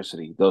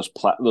electricity. Those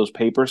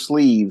paper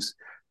sleeves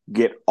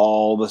get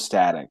all the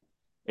static,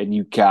 and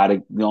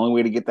the only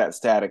way to get that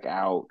static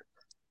out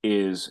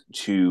is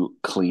to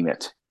clean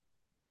it.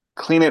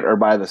 Clean it or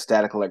buy the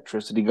static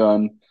electricity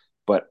gun,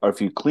 but or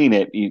if you clean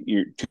it,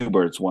 you're two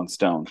birds, one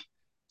stone.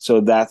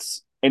 So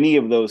that's any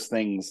of those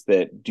things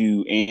that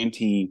do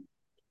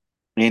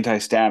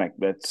anti-static.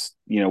 That's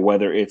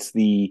whether it's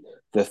the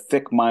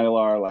thick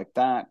mylar like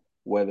that,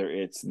 whether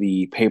it's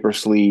the paper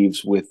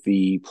sleeves with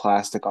the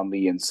plastic on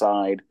the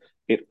inside,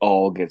 it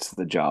all gets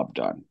the job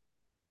done.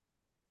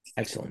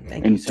 Excellent.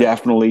 Thank you. And So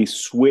definitely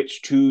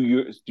switch to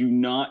your do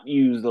not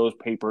use those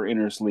paper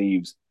inner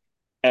sleeves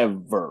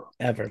ever.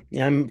 ever.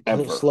 Yeah, I'm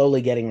Ever.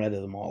 slowly getting rid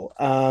of them all.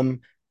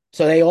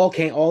 So they all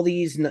came. All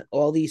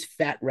these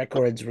Fat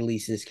Records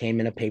releases came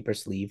in a paper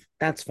sleeve.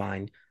 That's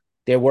fine.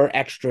 There were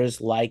extras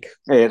like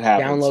It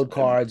happens. download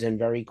cards and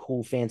very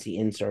cool, fancy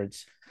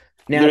inserts.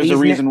 Now There's a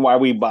these reason why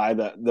we buy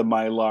the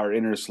mylar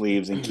inner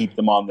sleeves and keep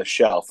them on the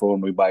shelf for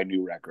when we buy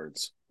new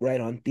records. right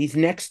on. These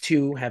next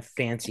two have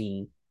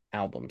fancy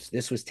albums.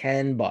 This was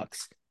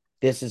 $10.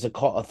 This is a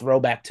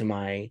throwback to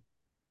my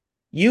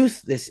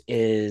youth. This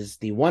is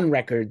the one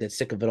record that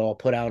Sick of It All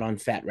put out on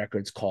Fat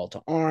Records, Call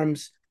to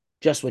Arms.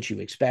 Just what you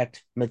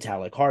expect.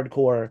 Metallic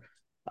hardcore,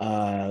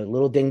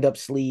 little dinged up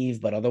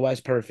sleeve, but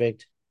otherwise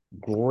perfect.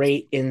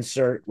 Great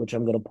insert, which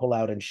I'm going to pull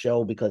out and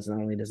show because not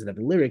only does it have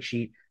a lyric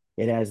sheet,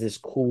 it has this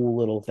cool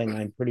little thing.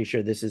 I'm pretty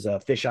sure this is a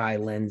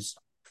fisheye lens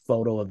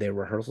photo of their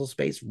rehearsal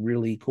space.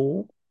 Really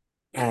cool.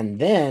 And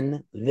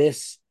then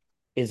this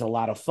is a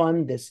lot of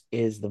fun. This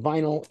is the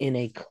vinyl in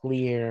a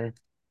clear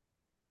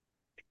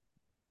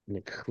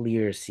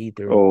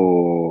see-through,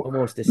 Oh,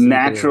 almost a see-through.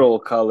 natural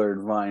colored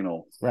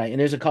vinyl. Right. And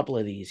there's a couple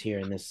of these here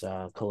in this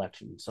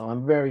collection. So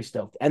I'm very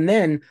stoked. And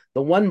then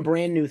the one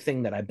brand new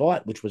thing that I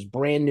bought, which was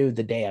brand new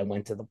the day I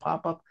went to the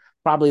pop-up,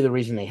 probably the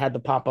reason they had the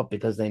pop-up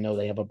because they know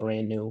they have a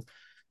brand new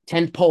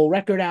tentpole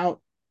record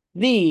out.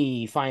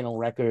 The final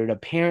record,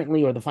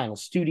 apparently, or the final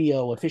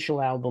studio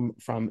official album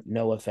from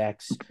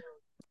NoFX,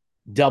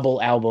 double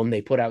album.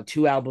 They put out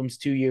two albums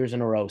 2 years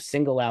in a row,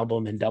 single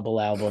album and double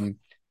album.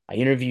 I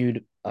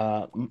interviewed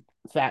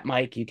Fat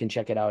Mike. You can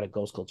check it out at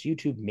Ghost Cult's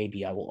YouTube.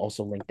 Maybe I will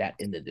also link that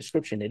in the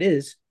description. It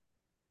is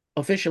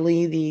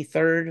officially the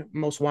third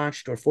most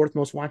watched or fourth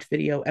most watched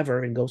video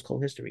ever in Ghost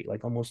Cult history,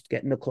 like almost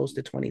getting to close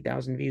to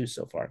 20,000 views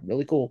so far.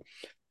 Really cool.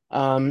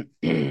 And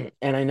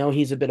I know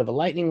he's a bit of a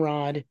lightning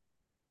rod.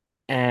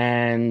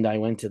 And I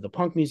went to the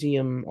punk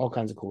museum, all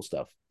kinds of cool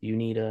stuff. You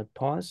need a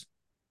pause?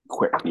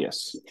 Quick,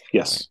 yes. All right.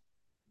 Yes.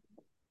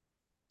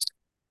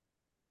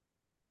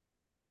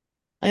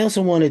 I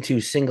also wanted to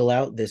single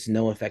out this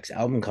NoFX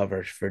album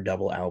cover for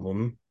double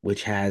album,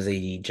 which has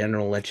a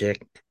General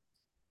Electric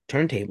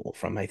turntable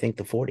from I think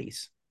the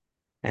 40s.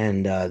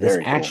 And this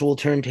Very cool. actual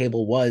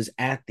turntable was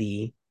at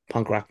the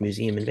Punk Rock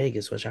Museum in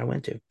Vegas, which I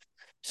went to.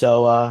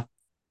 So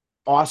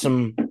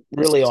awesome,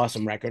 really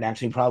awesome record.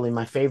 Actually, probably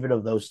my favorite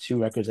of those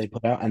two records they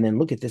put out. And then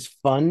look at this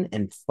fun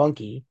and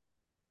funky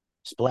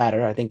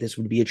splatter. I think this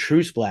would be a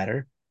true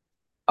splatter.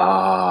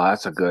 Ah,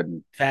 that's a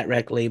good. Fat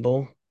Wreck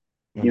label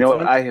on You the know what?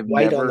 front, I have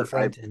white on the never. I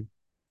front, and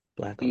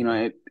black on you the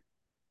know back.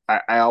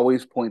 it. I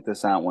always point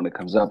this out when it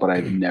comes up, but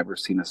I've never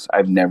seen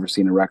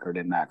a record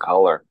in that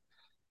color.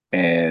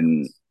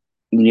 And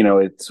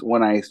it's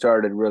when I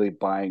started really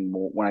buying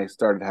more, when I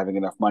started having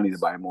enough money to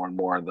buy more and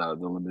more of the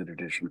limited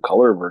edition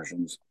color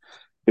versions.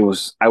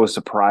 I was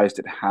surprised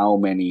at how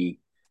many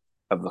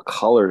of the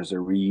colors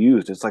are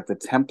reused. It's like the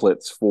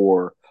templates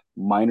for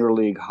minor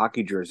league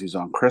hockey jerseys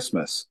on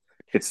Christmas.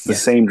 It's the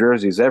Yes. same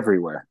jerseys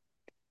everywhere.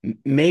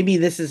 Maybe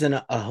this is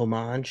a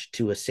homage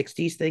to a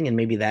 60s thing, and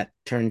maybe that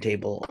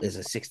turntable is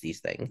a 60s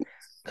thing.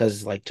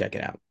 Because, like, check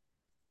it out.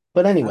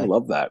 But I anyway,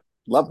 love that.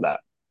 Love that.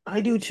 I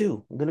do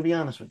too. I'm going to be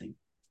honest with you.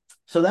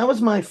 So that was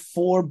my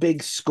four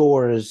big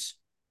scores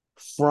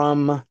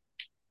from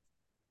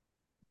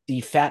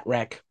the Fat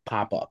Wreck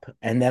pop up.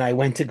 And then I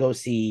went to go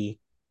see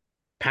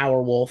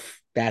Powerwolf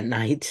that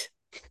night.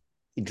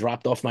 He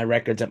dropped off my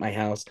records at my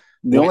house.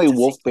 The Went only to see.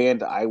 Wolf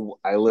band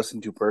I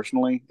listen to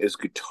personally is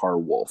Guitar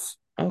Wolf.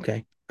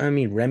 Okay. I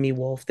mean, Remy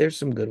Wolf. There's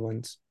some good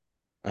ones.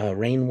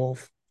 Rain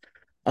Wolf.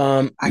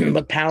 I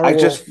But I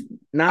just Powerwolf, I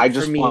not for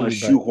just want to me,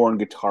 but shoehorn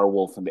Guitar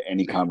Wolf into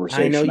any I know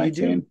conversation I you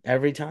do can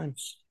every time.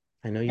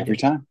 I know you every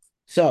do. time.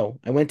 So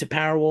I went to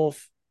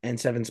Powerwolf and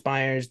Seven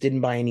Spires.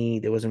 Didn't buy any.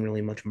 There wasn't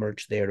really much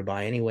merch there to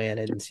buy anyway. I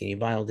didn't see any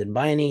vinyl. Didn't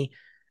buy any.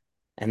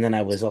 And then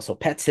I was also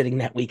pet sitting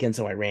that weekend,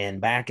 so I ran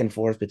back and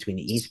forth between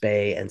the East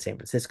Bay and San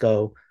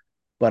Francisco.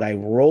 But I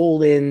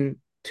rolled in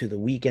to the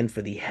weekend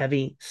for the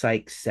Heavy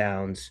Psych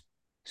Sounds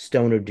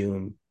Stoner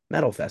Doom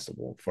Metal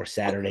Festival for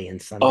Saturday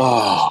and Sunday.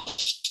 Oh,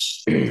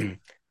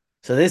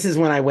 So this is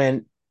when I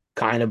went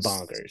kind of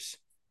bonkers.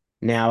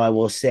 Now I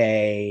will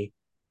say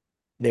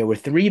there were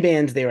three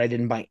bands there I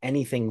didn't buy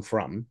anything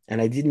from,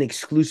 and I didn't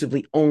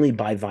exclusively only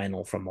buy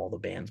vinyl from all the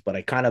bands, but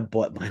I kind of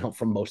bought vinyl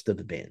from most of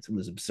the bands. It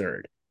was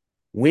absurd.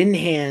 Wind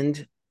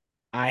Hand,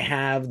 I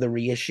have the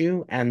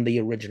reissue and the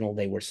original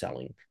they were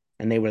selling,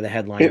 and they were the if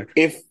headliner.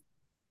 if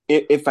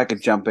if I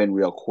could jump in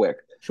real quick,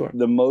 Sure.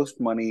 the most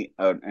money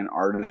an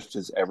artist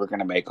is ever going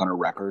to make on a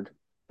record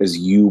is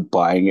you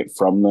buying it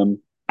from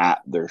them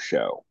at their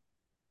show.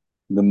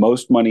 The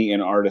most money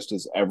an artist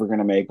is ever going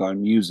to make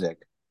on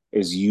music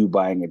is you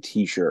buying a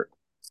T-shirt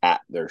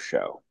at their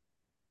show.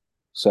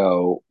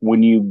 So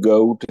when you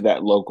go to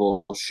that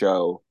local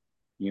show,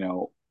 you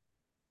know,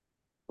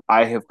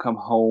 I have come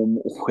home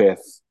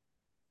with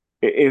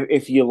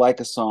if you like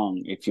a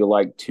song, if you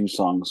like two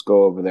songs,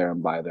 go over there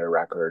and buy their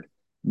record.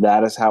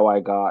 That is how I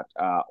got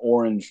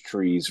Orange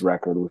Tree's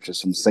record, which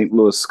is from St.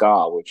 Louis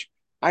ska, which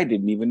I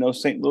didn't even know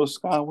St. Louis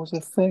ska was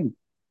a thing.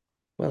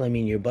 Well, I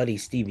mean, your buddy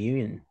Steve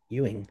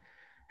Ewing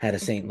had a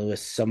St.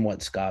 Louis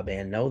somewhat ska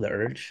band. No, the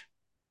Urge.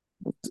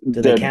 Do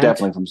they They're count?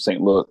 definitely from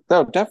St. Louis.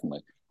 No,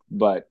 definitely.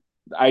 But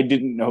I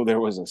didn't know there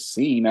was a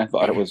scene. I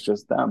thought it was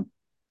just them.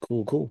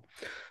 Cool, cool.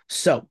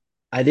 So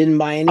I didn't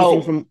buy anything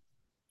Oh, from.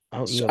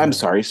 Oh, you have I'm a.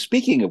 sorry.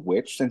 Speaking of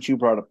which, since you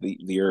brought up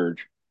the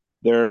Urge,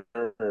 they're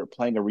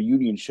playing a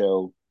reunion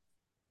show.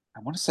 I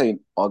want to say in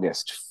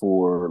August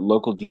for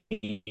local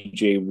DJ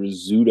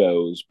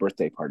Rizzuto's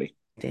birthday party.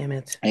 Damn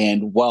it.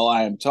 And while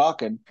I am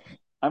talking,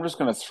 I'm just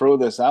going to throw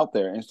this out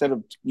there instead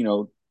of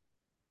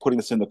putting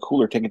this in the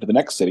cooler, taking it to the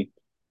next city.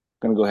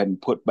 I'm going to go ahead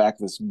and put back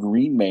this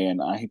Green Man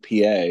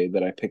IPA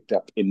that I picked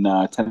up in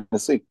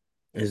Tennessee.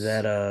 Is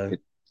that a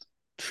It,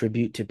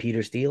 tribute to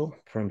Peter Steele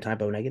from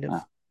Typo uh, Negative?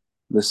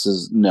 this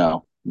is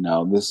no.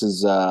 This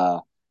is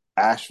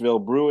Asheville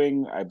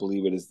Brewing. I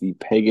believe it is the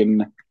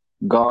pagan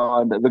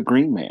god, the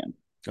Green Man.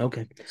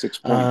 Okay.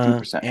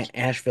 6.2%.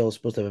 Asheville is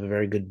supposed to have a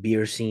very good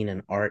beer scene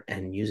and art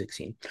and music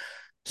scene.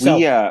 We So,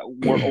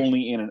 we were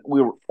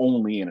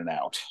only in and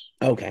out.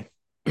 okay.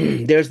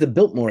 There's the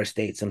Biltmore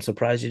Estates. I'm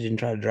surprised you didn't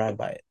try to drive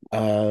by it.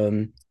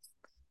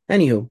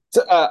 Anywho,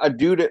 So, a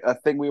dude, a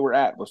thing we were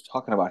at was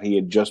talking about he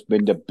had just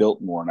been to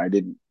Biltmore, and I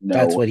didn't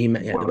that's know what he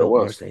meant. Yeah, the where it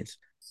Biltmore was. Estates.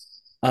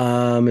 If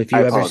I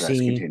you ever apologize.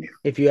 see Continue.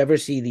 if you ever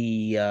see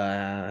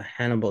the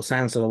Hannibal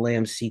Silence of the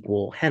Lambs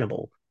sequel,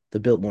 Hannibal, the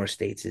Biltmore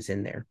Estates is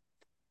in there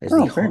as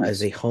Oh, very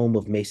as a nice. home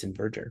of Mason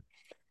Verger.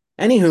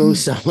 Anywho,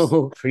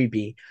 so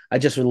creepy. I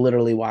just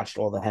literally watched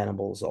all the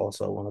Hannibals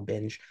also on a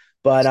binge.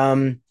 But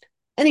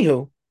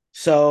anywho,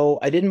 so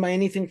I didn't buy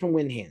anything from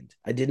Windhand.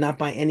 I did not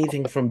buy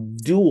anything from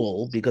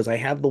Duel because I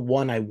have the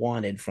one I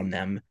wanted from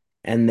them.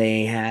 And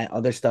they had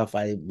other stuff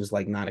I was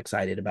like not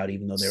excited about,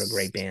 even though they're a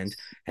great band.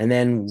 And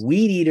then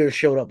Weed Eater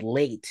showed up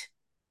late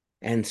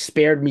and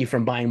spared me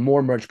from buying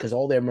more merch because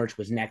all their merch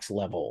was next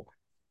level,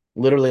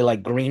 literally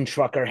like green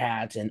trucker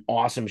hats and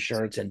awesome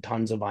shirts and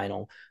tons of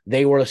vinyl.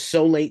 They were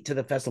so late to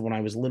the festival when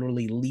I was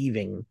literally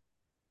leaving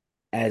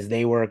as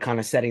they were kind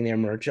of setting their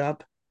merch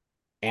up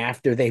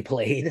after they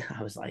played.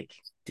 I was like,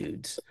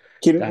 dudes,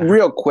 Can uh,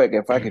 real quick,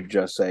 if I could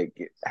just say,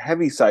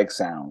 Heavy Psych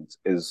Sounds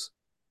is.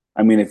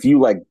 I mean, if you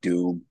like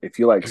Doom, if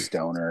you like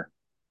Stoner,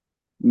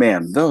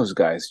 man, those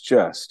guys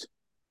just.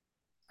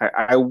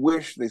 I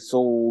wish they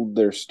sold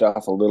their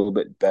stuff a little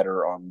bit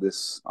better on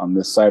this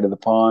side of the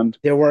pond.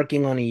 they're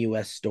working on a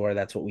US store.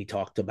 That's what we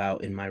talked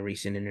about in my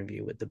recent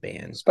interview with the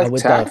band, with the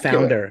Spectacular.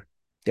 founder.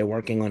 They're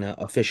working on an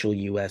official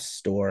US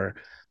store,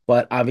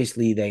 but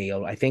obviously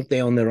I think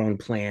they own their own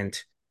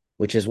plant,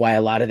 which is why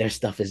a lot of their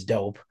stuff is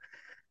dope.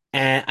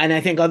 And I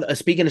think,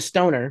 speaking of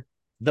Stoner,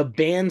 the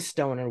band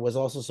Stoner was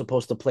also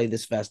supposed to play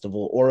this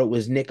festival, or it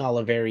was Nick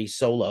Oliveri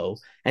solo,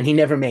 and he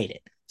never made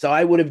it. So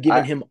I would have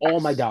given I him all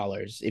my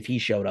dollars if he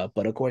showed up,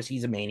 but of course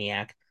he's a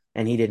maniac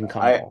and he didn't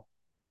come at I all.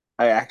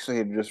 I actually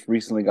had just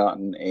recently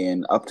gotten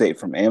an update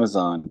from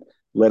Amazon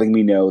letting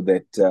me know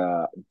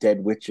that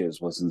Dead Witches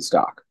was in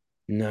stock.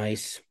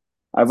 Nice.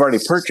 I've already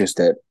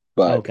purchased it,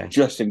 but Okay,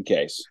 just in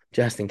case.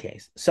 just in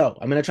case. So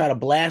I'm gonna try to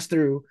blast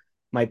through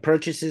my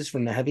purchases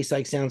from the Heavy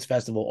Psych Sounds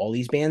Festival. All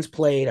these bands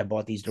played. I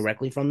bought these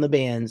directly from the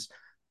bands.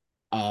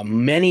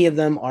 Many of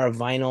them are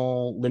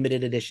vinyl,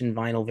 limited edition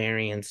vinyl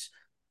variants,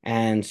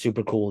 and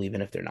super cool,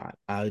 even if they're not.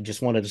 I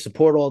just wanted to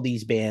support all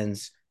these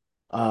bands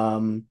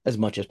as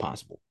much as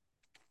possible.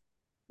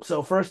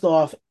 So, first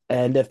off,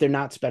 And if they're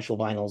not special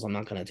vinyls, I'm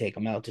not going to take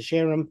them out to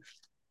share them.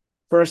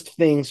 First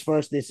things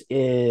first, this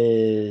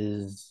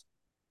is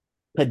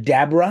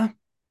Kadabra,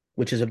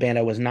 which is a band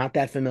I was not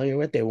that familiar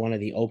with. They're one of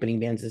the opening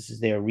bands. This is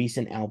their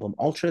recent album,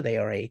 Ultra. They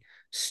are a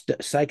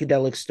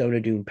psychedelic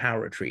stoner doom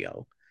power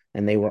trio,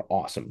 and they were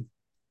awesome.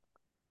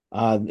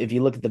 If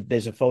you look at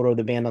there's a photo of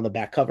the band on the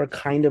back cover,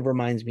 kind of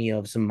reminds me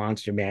of some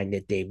Monster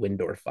Magnet Dave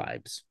Windorf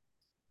vibes,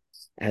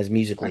 as I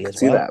musically could as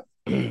see well.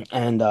 that.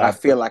 And I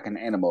feel like an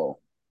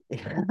animal.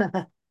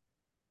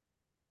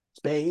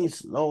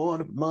 Space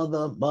Lord,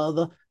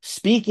 mother.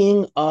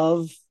 Speaking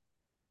of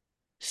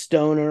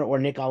Stoner or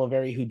Nick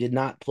Oliveri, who did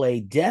not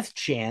play Death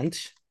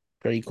Chant,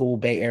 pretty cool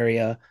Bay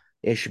Area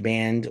ish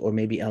band, or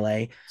maybe LA, I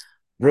love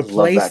that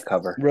replaced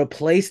cover.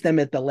 replaced them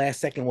at the last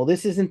second. Well,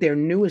 this isn't their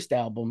newest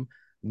album.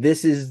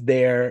 This is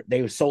they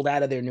were sold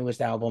out of their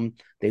newest album.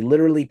 They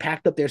literally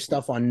packed up their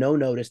stuff on no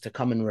notice to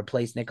come and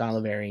replace Nick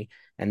Oliveri.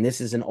 And this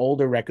is an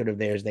older record of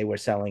theirs they were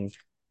selling,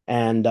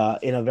 and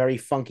in a very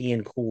funky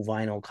and cool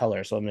vinyl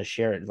color. So I'm gonna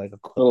share it like a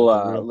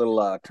real, Little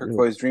real,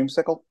 turquoise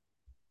dreamsicle.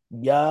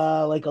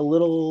 yeah, like a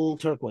little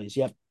turquoise.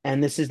 Yep.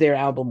 And this is their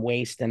album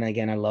Waste. And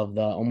again, I love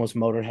the almost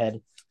Motorhead.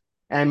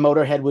 And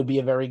Motorhead would be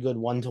a very good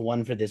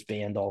one-to-one for this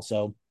band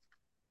also.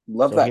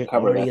 Love So that here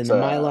cover. already in That's the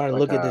Mylar, like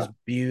look at this a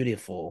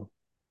beautiful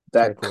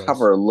that turquoise.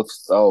 cover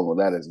looks. Oh,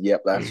 that is.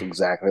 Yep, that's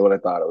exactly what I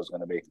thought it was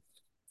going to be.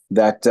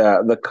 That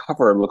the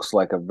cover looks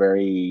like a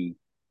very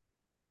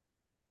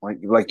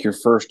like your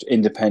first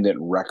independent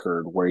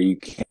record where you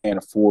can't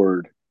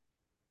afford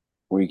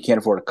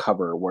a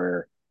cover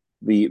where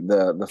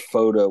the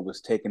photo was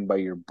taken by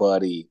your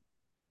buddy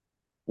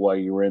while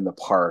you were in the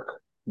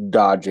park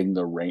dodging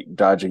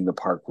the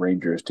park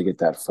rangers to get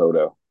that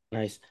photo.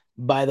 Nice.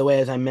 By the way,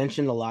 as I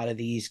mentioned, a lot of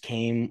these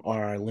came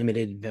are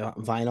limited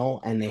vinyl,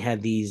 and they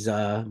had these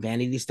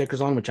vanity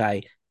stickers on, which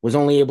I was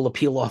only able to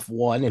peel off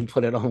one and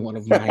put it on one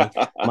of my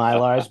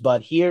Mylars.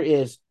 But here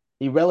is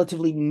the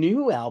relatively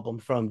new album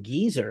from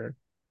Geezer,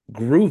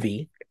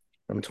 Groovy,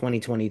 from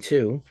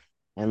 2022.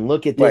 And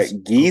look at this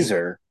Wait,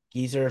 Geezer.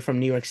 Geezer from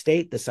New York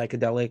State, the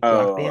psychedelic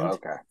rock Oh, band,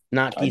 okay.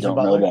 not I Geezer don't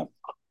know Butler, them.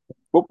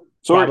 Oh,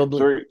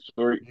 probably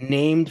sorry.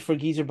 named for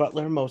Geezer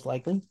Butler, most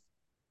likely.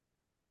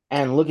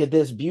 And look at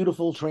this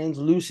beautiful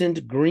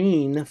translucent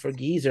green for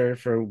Geezer,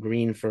 for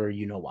green for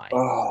you know why.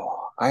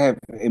 Oh, I have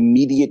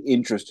immediate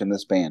interest in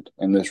this band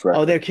and this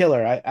Oh, they're record.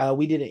 killer.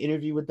 We did an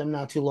interview with them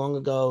not too long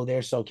ago.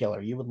 They're so killer.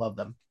 You would love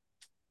them.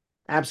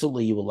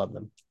 Absolutely, you will love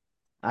them.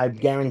 I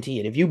guarantee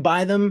it. If you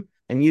buy them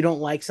and you don't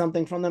like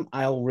something from them,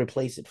 I'll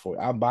replace it for you.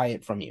 I'll buy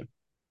it from you.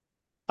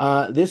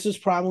 This is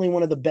probably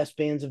one of the best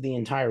bands of the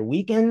entire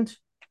weekend.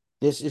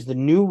 This is the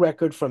new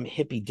record from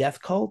Hippie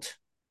Death Cult.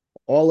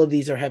 All of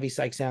these are heavy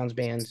psych sounds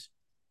bands.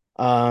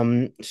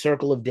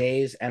 Circle of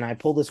Days, and I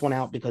pulled this one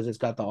out because it's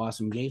got the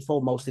awesome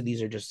gatefold. Most of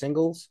these are just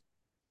singles.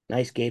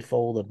 Nice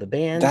gatefold of the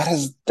band.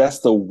 That's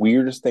the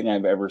weirdest thing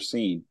I've ever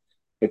seen.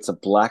 It's a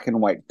black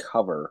and white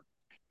cover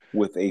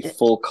with a It,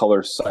 full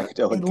color it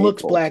psychedelic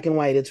looks gatefold. black and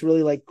white. It's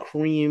really like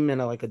cream and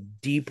like a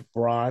deep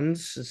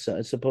bronze.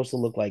 It's supposed to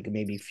look like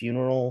maybe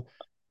funeral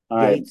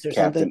gates or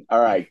something.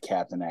 All right,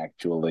 Captain.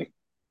 Actually,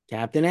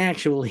 Captain,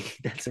 actually,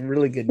 that's a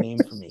really good name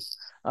for me.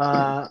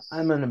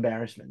 I'm an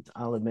embarrassment,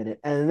 I'll admit it.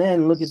 And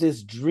then look at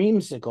this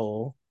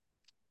dreamsicle,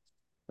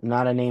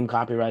 not a name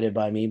copyrighted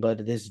by me,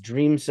 but this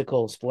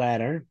dreamsicle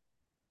splatter,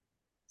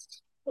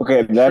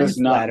 okay, tree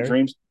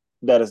splatter.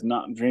 That is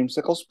not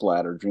Dreamsicle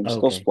Splatter.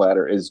 Dreamsicle Okay.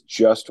 Splatter is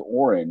just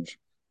orange.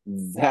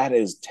 That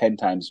is 10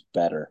 times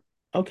better.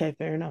 Okay,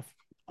 fair enough.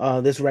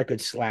 This record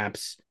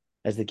slaps,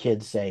 as the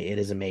kids say. It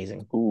is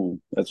amazing.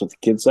 Ooh, that's what the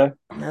kids say.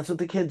 That's what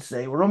the kids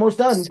say. We're almost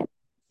done.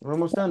 We're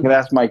almost I done, can pal.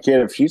 ask my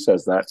kid if she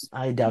says that.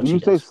 I doubt Did she you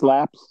say does.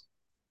 slaps?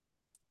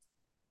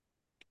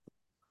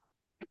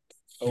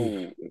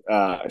 Oh,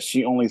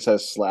 she only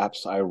says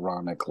slaps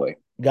ironically.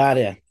 Got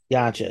it.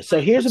 Gotcha. So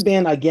here's a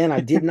band again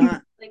I did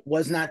not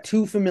was not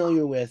too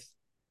familiar with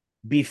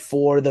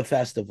before the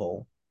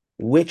festival,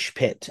 Witch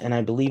Pit, and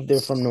I believe they're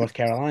from North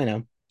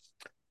Carolina.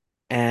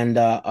 And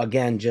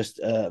again, just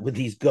with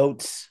these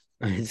goats,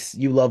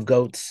 you love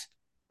goats.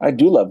 I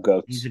do love These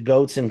goats. are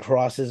goats and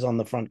crosses on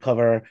the front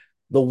cover.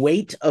 The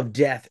Weight of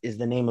Death is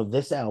the name of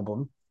this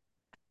album.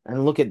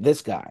 And look at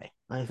this guy.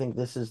 I think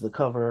this is the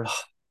cover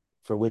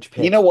for Witch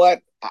You know Pit. what?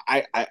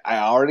 I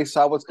already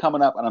saw what's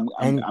coming up, and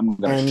And I'm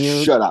gonna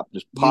and shut up.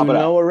 Just you pop it know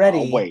out. I'll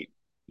already, wait.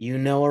 you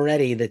know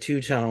already the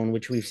two tone,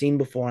 which we've seen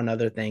before on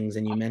other things,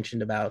 and you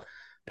mentioned about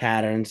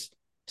patterns.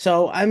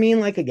 So I mean,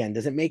 like again,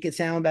 does it make it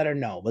sound better?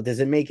 No, but does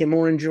it make it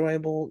more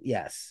enjoyable?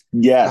 Yes.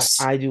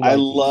 Yes, I do I like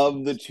these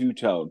love the things. two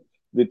tone.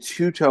 The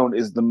two tone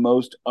is the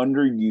most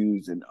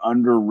underused and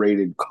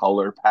underrated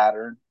color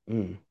pattern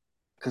Mm.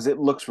 because it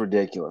looks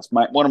ridiculous.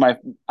 I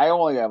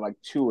only have like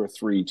two or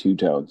three two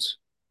tones,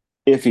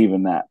 if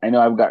even that. I know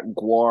I've got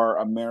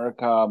Guar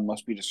America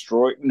Must Be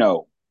Destroyed.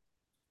 No,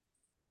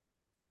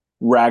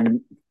 Rag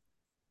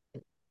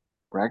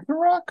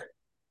Ragnarok.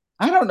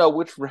 I don't know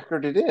which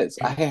record it is.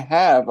 I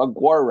have a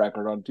Guar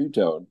record on two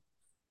tone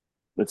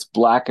that's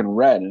black and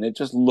red, and it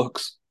just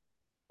looks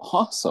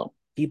awesome.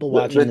 People The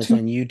watching this two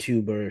on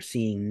YouTube are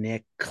seeing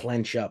Nick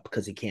clench up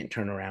because he can't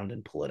turn around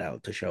and pull it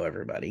out to show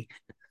everybody.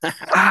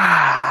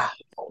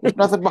 there's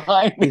nothing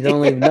behind He's me.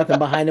 only nothing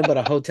behind him but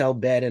a hotel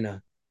bed and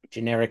a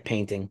generic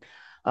painting.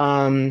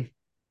 Um,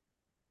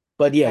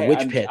 but yeah,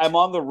 Hey, I'm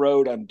on the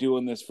road. I'm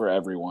doing this for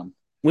everyone.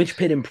 Witch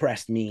Pit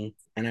impressed me,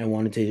 and I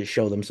wanted to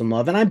show them some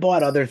love. And I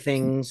bought other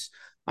things.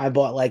 I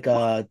bought like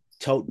a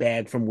tote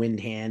bag from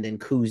Windhand and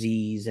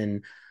koozies,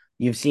 and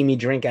you've seen me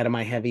drink out of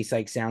my Heavy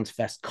Psych Sounds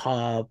Fest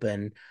cup.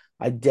 And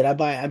I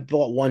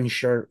bought one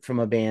shirt from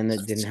a band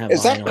that didn't have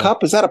Is that vinyl.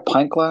 cup? Is that a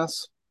pint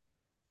glass?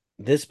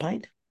 This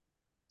pint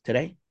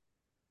today?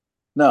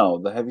 No,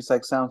 the heavy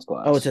psych sounds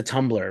Oh, it's glass. a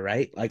tumbler,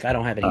 right? Like I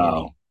don't have it Oh,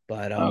 handy,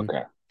 but okay.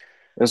 I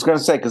was gonna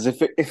say because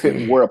if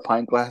it were a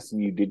pint glass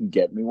and you didn't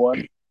get me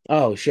one,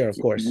 oh, sure, of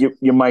course.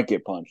 you might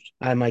get punched.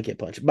 I might get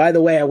punched. By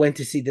the way, I went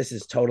to see this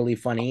is totally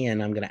funny,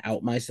 and I'm gonna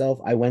out myself.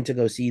 I went to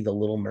go see The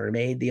Little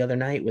Mermaid the other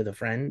night with a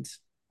friend,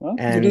 Well,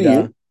 you do and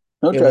you.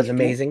 No it was judgment.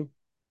 amazing.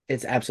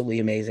 It's absolutely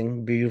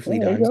amazing, beautifully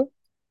Yeah, there you done. go.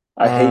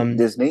 I hate Um,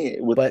 Disney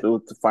but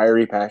with the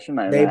fiery passion,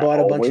 and they I bought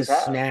a bunch of always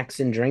have. snacks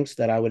and drinks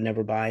that I would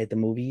never buy at the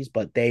movies,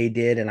 but they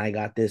did, and I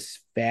got this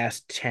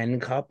Fast 10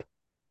 cup.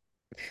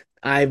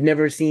 I've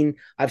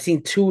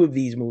seen two of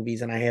these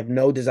movies, and I have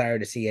no desire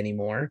to see any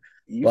more.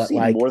 You've But seen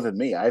like, more than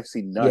me. I've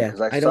seen none yeah,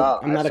 because I'm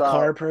I not a saw.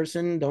 car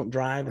person, don't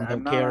drive, and I'm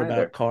don't not care about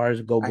either.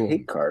 cars. Go I hate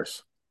boom.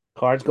 cars.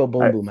 Cars go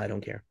boom I, boom. I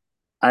don't care.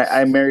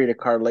 I married a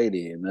car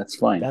lady, and that's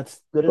fine.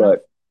 That's good enough.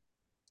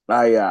 But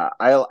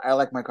I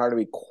like my car to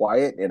be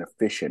quiet and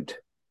efficient.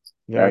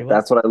 Very well.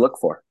 That's what I look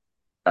for.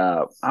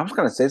 I was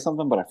gonna say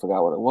something, but I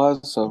forgot what it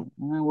was, so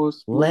we'll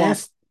move on.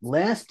 Last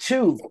last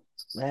two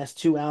last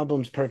two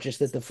albums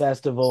purchased at the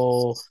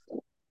festival.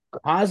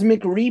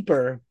 Cosmic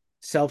Reaper,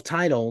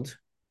 self-titled.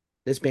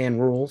 This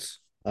band rules.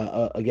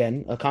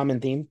 Again, a common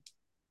theme.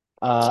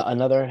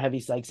 Another heavy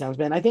psych sounds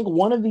band. I think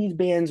one of these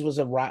bands was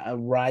a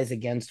Rise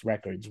Against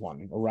Records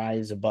one, a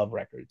Rise Above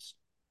Records.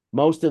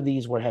 Most of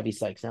these were heavy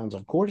psych sounds,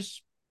 of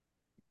course.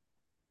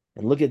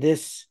 And look at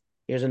this.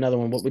 Here's another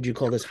one. What would you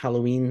call this?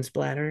 Halloween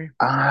splatter?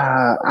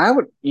 I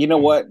would. You know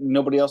what?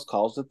 Nobody else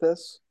calls it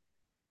this,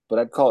 but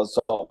I'd call it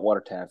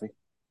saltwater taffy.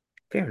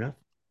 Fair enough.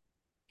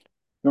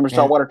 Remember And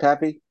saltwater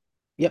taffy?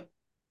 yep.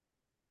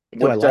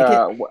 Do I What? like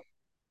it? What?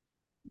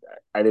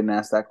 I didn't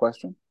ask that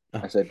question.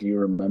 Oh, I said, "Do you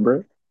remember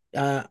it?"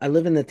 I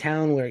live in the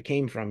town where it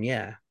came from.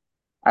 Yeah.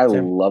 I So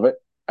love it.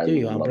 I do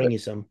you? I'll love bring it. you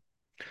some.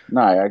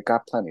 No, I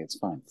got plenty. It's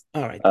fine.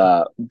 All right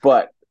then.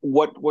 But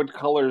what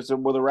colors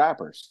were the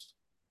wrappers?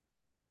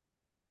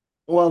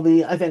 Well,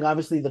 the I think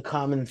obviously the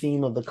common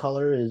theme of the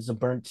color is a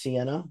burnt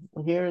sienna.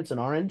 Here, it's an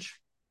orange,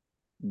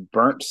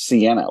 Burnt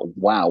sienna.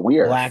 Wow, we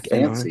are black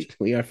and orange. fancy.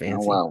 We are Oh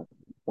fancy. wow,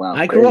 wow,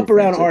 I grew crazy up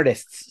around fancy.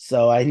 artists,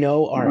 so I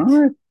know All art.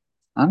 right,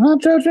 I'm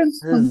not judging.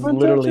 This I'm is not literally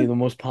judging. the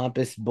most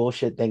pompous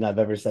bullshit thing I've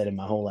ever said in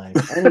my whole life.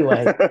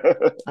 Anyway,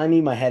 I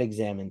need my head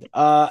examined.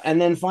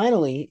 And then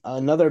finally,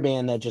 another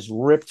band that just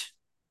ripped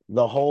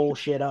the whole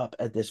shit up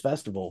at this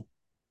festival,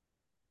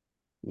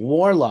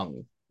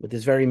 Warlung, with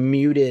this very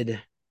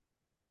muted,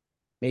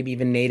 maybe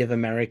even Native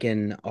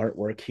American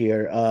artwork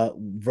here.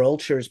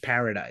 Vulture's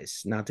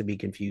Paradise, not to be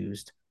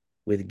confused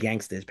with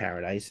Gangsta's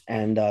Paradise.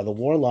 And the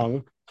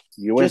Warlung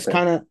You went just there.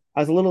 kind of, I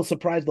was a little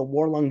surprised the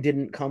Warlung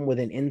didn't come with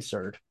an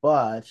insert,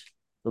 but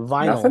the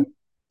vinyl, Nothing.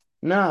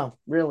 no,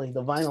 really,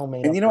 the vinyl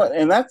made And up you know for what?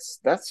 it. And that's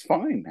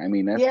fine. I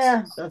mean, that's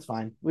Yeah, that's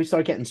fine. We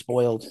start getting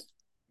spoiled.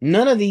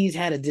 None of these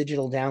had a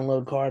digital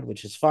download card,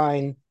 which is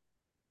fine.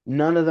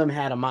 None of them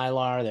had a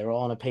Mylar. They were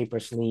all on a paper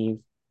sleeve.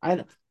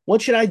 I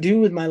what should I do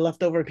with my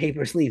leftover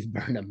paper sleeves?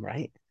 Burn them,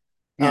 right?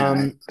 yeah.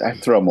 Um, I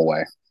throw them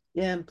away.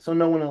 yeah, so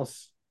no one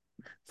else.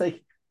 It's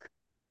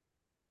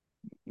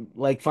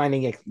like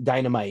finding a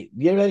dynamite.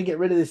 You got to get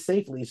rid of this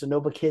safely so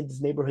no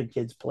kids, neighborhood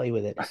kids play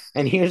with it.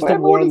 And here's the What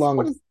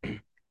Warlung is?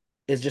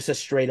 is just a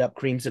straight up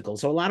creamsicle.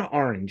 So a lot of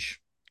orange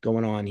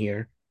going on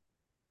here.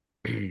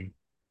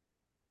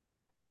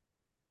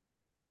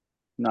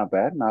 Not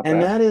bad. Not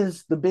And bad. that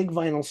is the big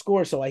vinyl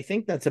score. So I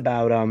think that's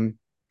about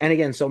and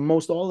again, so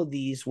most all of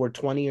these were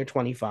 20 or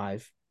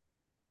 25.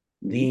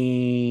 Mhm.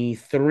 The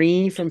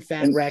three from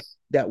Fat And Wreck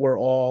that were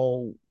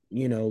all,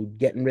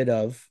 getting rid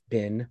of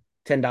bin,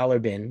 $10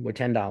 bin were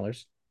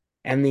 $10.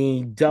 And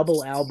the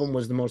double album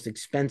was the most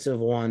expensive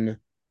one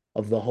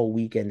of the whole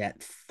weekend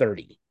at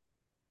 30.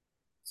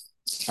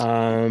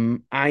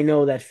 I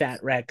know that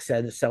Fat Wreck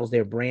said it sells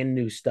their brand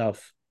new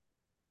stuff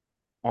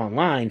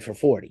online for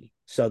 40.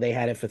 So they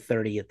had it for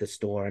 30 at the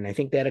store. And I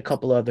think they had a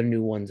couple other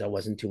new ones I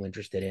wasn't too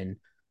interested in.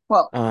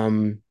 well,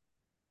 Um,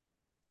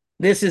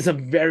 this is a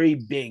very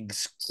big,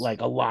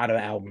 like a lot of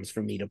albums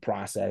for me to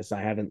process.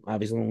 I haven't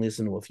obviously only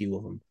listened to a few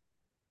of them.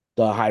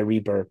 The High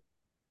Reaper,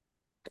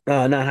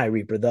 not High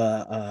Reaper,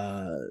 the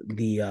I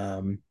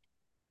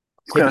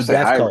was gonna Hippie say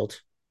Death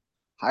Cult.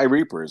 High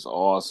Reaper is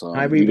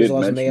High awesome. You Reaper's didn't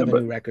awesome. They mention have it, a but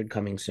new record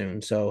coming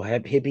soon. So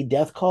Hippie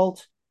Death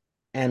Cult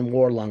and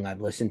Warlung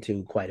I've listened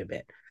to quite a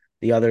bit.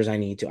 The others I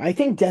need to. I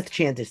think Death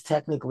Chant is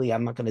technically,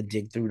 I'm not going to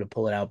dig through to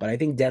pull it out, but I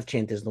think Death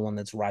Chant is the one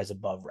that's Rise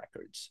Above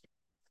Records.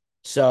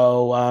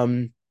 So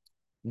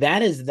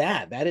that is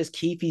that. That is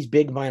Keefy's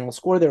big vinyl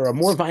score. There are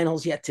more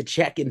vinyls yet to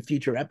check in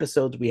future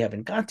episodes we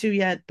haven't got to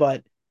yet,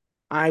 but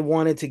I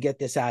wanted to get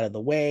this out of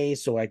the way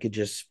so I could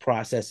just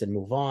process and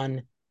move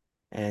on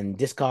and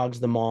discogs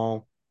them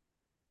all.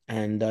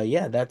 And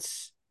yeah,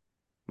 that's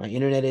my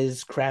internet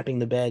is crapping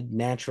the bed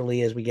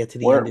naturally as we get to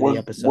the We're end of the we're we're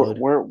episode.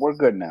 we're, we're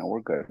good now.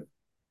 We're good.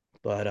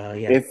 But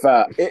yeah,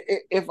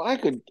 If I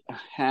could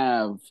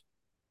have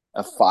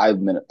a 5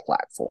 minute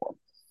platform,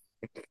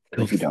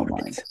 go if you don't for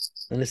mind, it.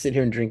 I'm gonna sit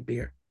here and drink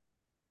beer.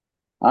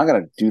 I'm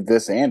gonna do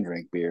this and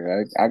drink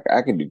beer.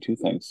 I can do two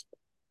things.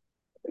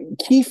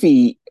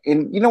 Keefy,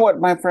 and you know what,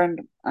 my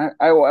friend,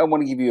 I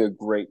want to give you a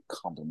great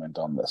compliment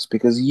on this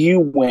because you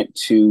went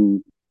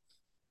to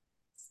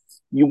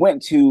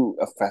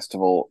a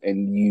festival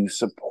and you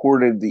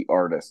supported the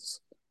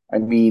artists. I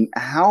mean,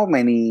 how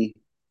many?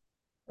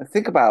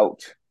 Think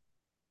about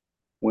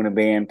when a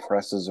band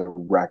presses a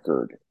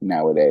record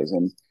nowadays,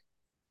 and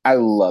I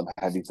love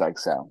heavy psych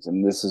sounds,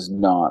 and this is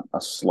not a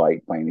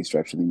slight by any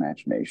stretch of the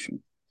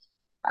imagination.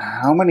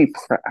 How many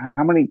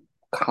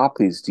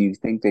copies do you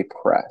think they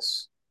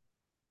press?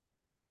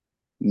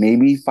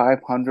 Maybe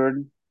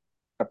 500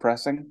 a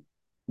pressing,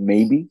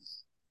 maybe.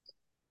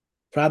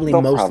 Probably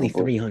They'll mostly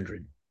probably,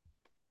 300.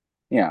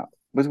 yeah,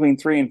 between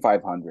 3 and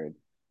 500.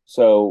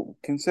 So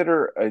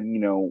consider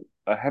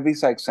a heavy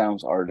psych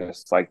sounds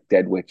artist like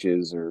Dead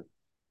Witches or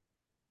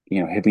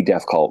Hippie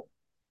Death Cult.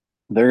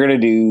 They're gonna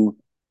do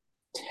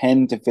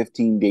 10 to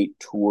 15 date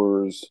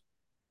tours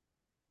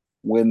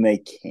when they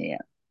can.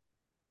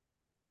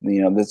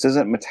 This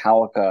isn't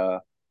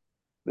Metallica.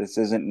 This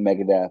isn't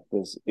Megadeth.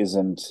 This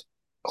isn't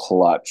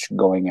Clutch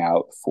going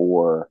out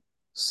for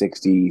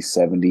 60,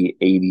 70,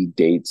 80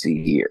 dates a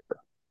year.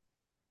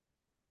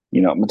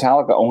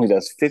 Metallica only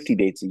does 50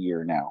 dates a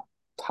year now,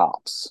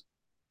 tops.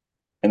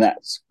 And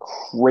that's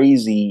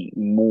crazy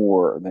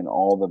more than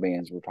all the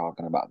bands we're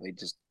talking about. They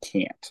just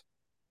can't.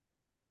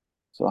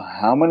 So,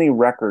 how many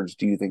records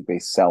do you think they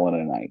sell in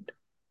a night?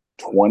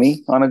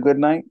 20 on a good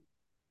night?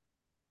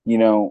 You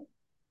know,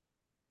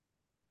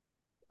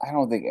 I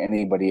don't think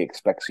anybody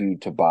expects you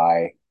to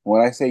buy.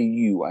 When I say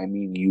you, I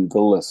mean you, the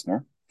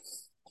listener.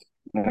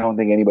 I don't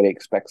think anybody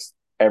expects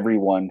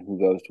everyone who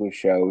goes to a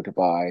show to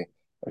buy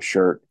a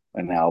shirt,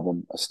 an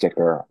album, a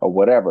sticker, or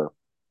whatever.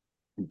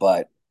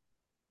 But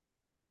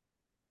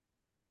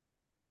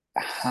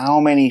how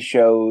many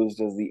shows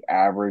does the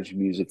average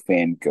music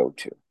fan go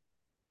to?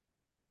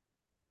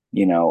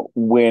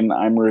 When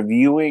I'm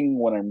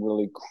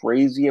really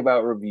crazy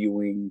about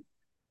reviewing,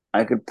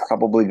 I could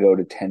probably go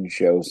to 10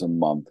 shows a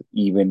month,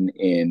 even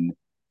in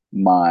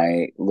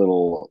my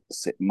little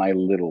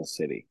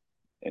city.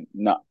 And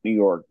not New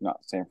York,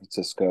 not San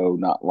Francisco,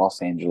 not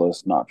Los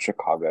Angeles, not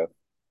Chicago.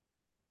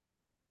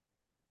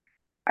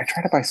 I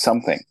try to buy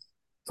something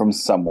from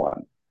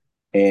someone.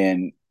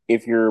 And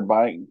if you're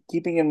buying,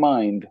 keeping in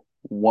mind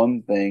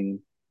one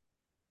thing,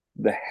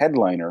 the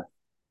headliner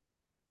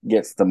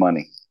gets the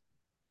money.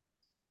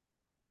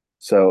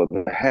 So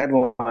the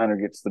headliner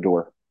gets the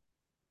door.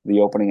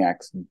 The opening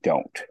acts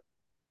don't.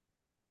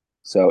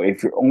 So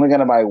if you're only going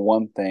to buy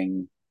one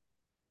thing,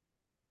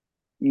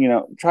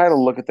 try to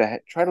look at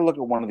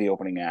one of the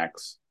opening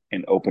acts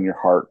and open your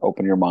heart,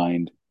 open your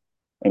mind,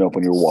 and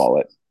open your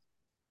wallet.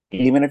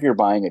 Even if you're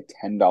buying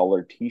a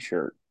 $10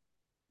 t-shirt,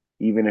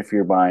 even if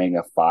you're buying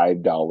a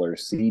 $5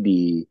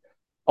 CD,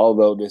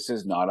 although this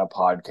is not a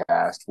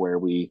podcast where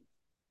we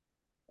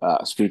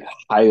speak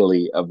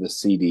highly of the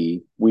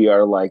CD, we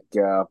are like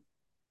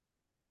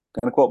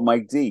gonna quote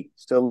Mike D,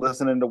 still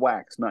listening to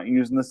Wax, not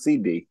using the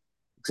CD,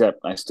 except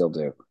I still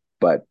do,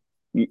 but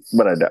I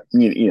don't.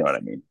 You know what I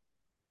mean.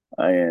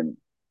 And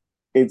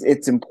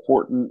it's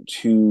important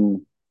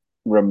to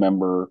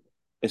remember,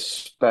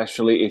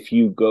 especially if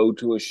you go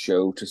to a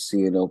show to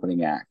see an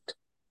opening act.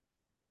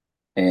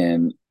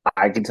 And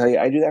I can tell you,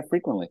 I do that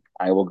frequently.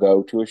 I will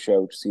go to a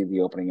show to see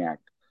the opening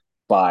act,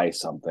 buy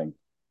something,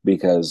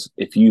 because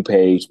if you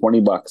pay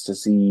 $20 to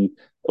see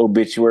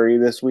Obituary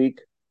this week,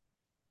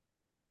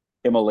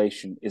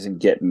 Immolation isn't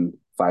getting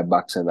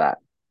 $5 of that.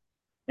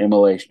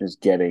 Immolation is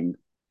getting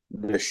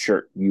the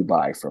shirt you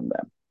buy from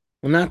them.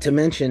 Well, not to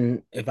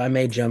mention, if I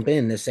may jump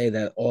in to say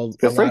that a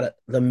Feel lot free. of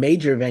the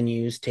major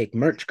venues take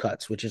merch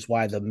cuts, which is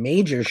why the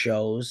major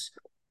shows,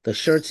 the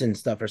shirts and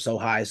stuff are so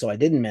high. So I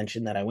didn't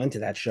mention that I went to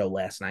that show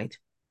last night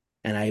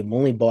and I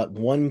only bought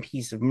one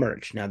piece of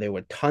merch. Now there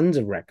were tons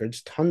of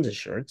records, tons of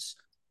shirts,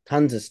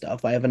 tons of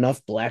stuff. I have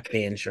enough black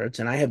band shirts,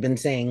 and I have been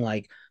saying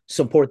like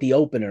support the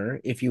opener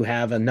if you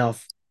have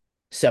enough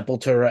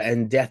Sepultura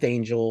and Death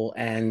Angel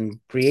and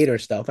Creator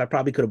stuff. I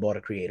probably could have bought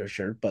a Creator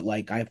shirt, but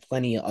like I have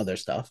plenty of other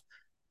stuff.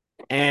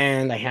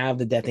 And I have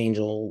the Death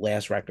Angel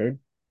last record.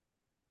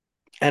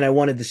 And I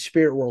wanted the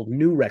Spirit World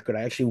new record.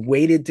 I actually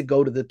waited to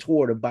go to the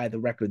tour to buy the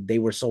record. They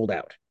were sold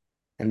out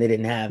and they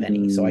didn't have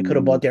any. So I could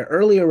have bought Mm, their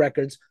earlier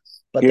records,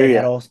 but hear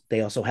ya.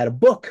 they also had a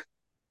book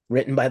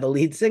written by the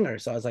lead singer.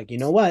 So I was like, you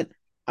know what?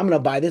 I'm gonna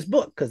buy this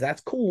book because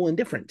that's cool and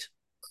different.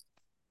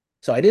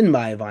 So I didn't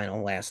buy a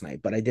vinyl last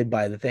night, but I did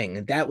buy the thing.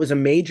 And that was a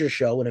major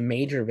show at a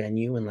major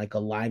venue in like a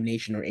Live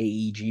Nation or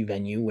AEG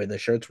venue where the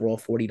shirts were all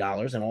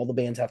 $40 and all the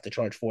bands have to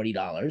charge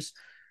 $40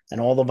 and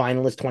all the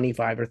vinyl is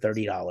 25 or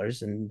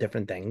 $30 and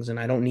different things. And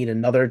I don't need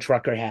another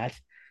trucker hat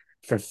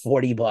for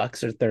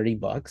 $40 or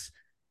 $30.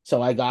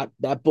 So I got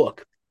that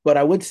book. But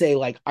I would say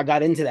like I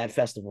got into that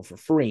festival for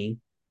free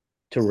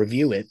to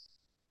review it,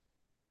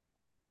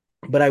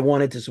 but I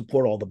wanted to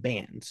support all the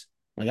bands.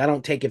 Like I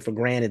don't take it for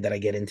granted that I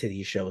get into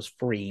these shows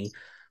free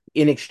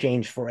in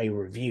exchange for a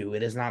review.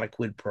 It is not a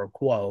quid pro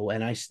quo,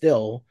 and I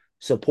still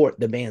support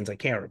the bands I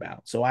care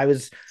about. So I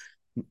was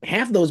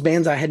half those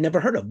bands I had never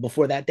heard of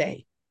before that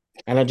day.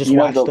 And I just You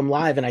know watched them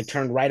live and I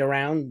turned right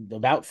around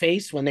about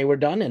face when they were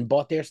done and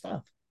bought their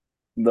stuff.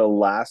 the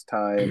last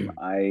time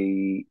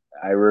I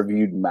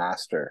reviewed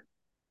Master,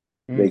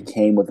 they Mm.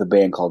 came with a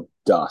band called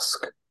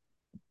Dusk,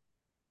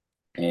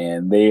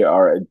 and they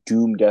are a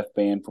doom death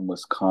band from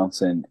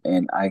Wisconsin,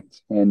 and I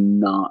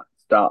cannot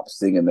stop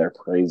singing their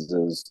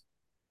praises.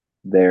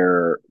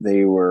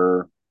 They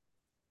were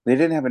they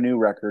didn't have a new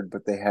record,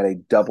 but they had a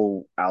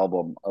double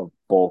album of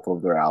both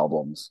of their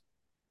albums.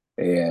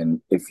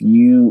 And if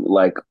you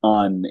like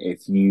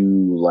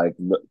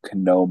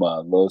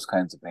Canoma, those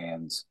kinds of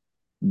bands,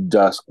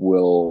 Dusk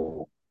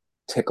will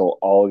tickle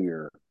all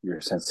your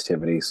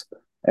sensitivities.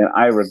 And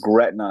I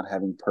regret not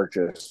having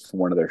purchased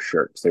one of their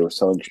shirts. They were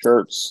selling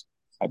shirts.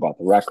 I bought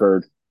the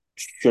record.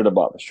 Should have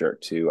bought the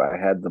shirt too. I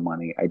had the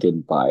money. I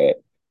didn't buy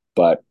it.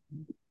 But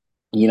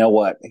you know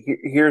what?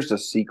 Here's a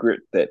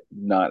secret that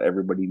not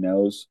everybody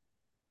knows.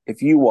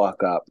 If you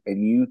walk up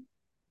and you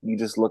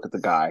just look at the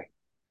guy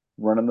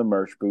running the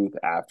merch booth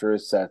after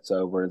his set's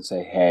over and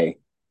say, "Hey,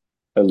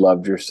 I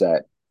loved your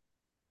set.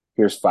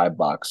 Here's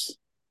 $5."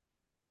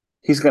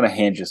 He's gonna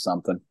hand you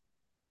something.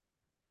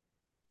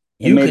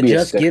 It You may could be a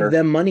just give sticker.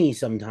 them money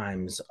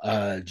sometimes.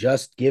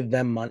 Just give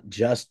them money,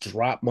 just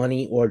drop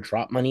money or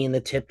drop money in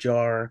the tip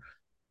jar.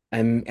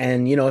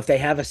 And you know, if they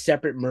have a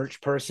separate merch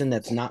person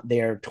that's not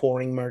their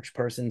touring merch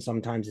person,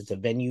 sometimes it's a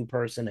venue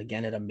person.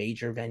 Again, at a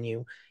major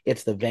venue,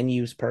 it's the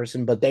venues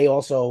person, but they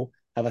also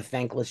have a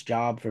thankless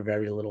job for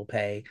very little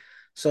pay.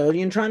 So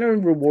you're trying to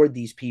reward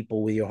these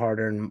people with your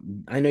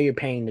hard-earned. I know you're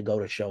paying to go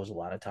to shows a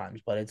lot of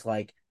times, but it's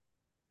like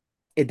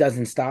it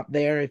doesn't stop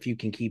there if you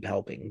can keep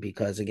helping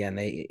because again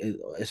they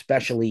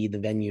especially the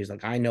venues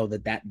like I know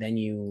that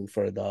venue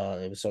for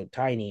the it was so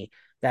tiny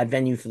that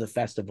venue for the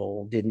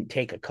festival didn't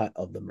take a cut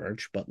of the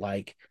merch but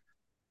like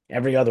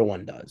every other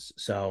one does.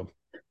 So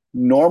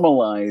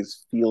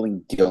Normalize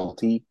feeling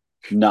guilty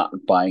not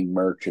buying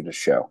merch at a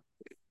show.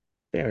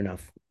 fair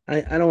enough.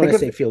 I don't want Think to of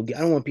say it. feel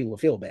I don't want people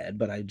to feel bad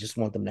but I just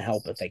want them to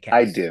help if they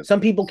I can. do.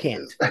 Some people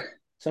can't.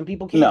 Some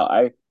people No, can't.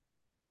 I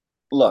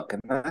look,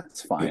 and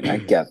that's fine. I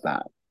get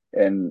that.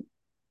 And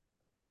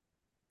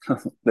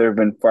there have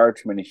been far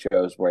too many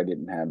shows where I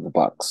didn't have the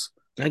bucks,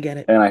 I get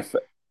it. and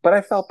but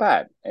I felt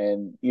bad.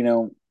 And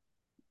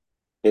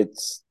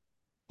it's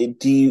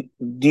do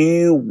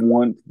you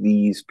want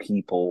these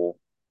people?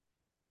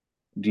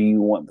 Do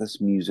you want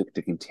this music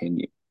to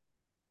continue?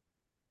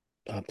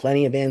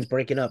 Plenty of bands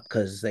breaking up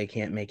because they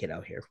can't make it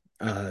out here.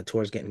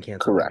 Tours getting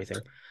canceled and Correct.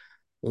 everything.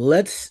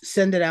 Let's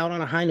send it out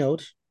on a high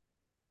note.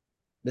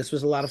 This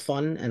was a lot of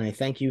fun, and I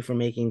thank you for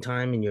making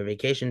time in your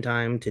vacation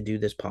time to do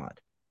this pod.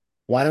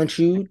 Why don't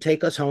you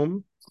take us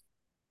home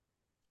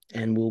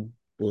and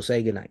we'll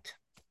say goodnight.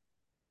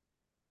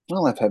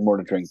 Well, I've had more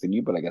to drink than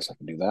you, but I guess I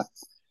can do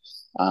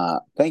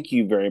that. Thank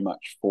you very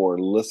much for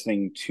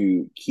listening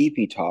to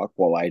Keefy talk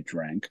while I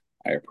drank.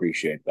 I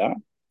appreciate that.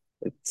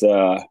 It's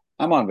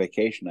I'm on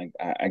vacation.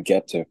 I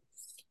get to,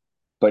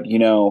 but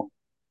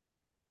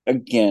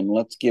again,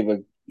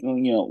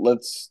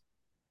 let's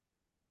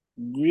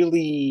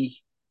really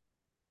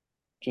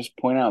just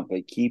point out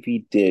that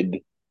Keefy did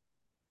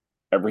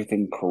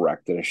everything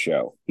correct at a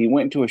show. He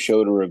went to a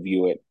show to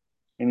review it,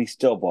 and he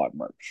still bought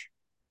merch.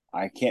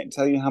 I can't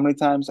tell you how many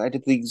times I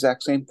did the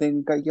exact same thing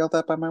and got yelled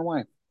at by my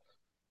wife.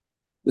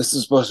 This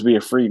is supposed to be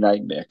a free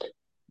night, Nick.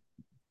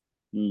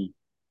 Hmm.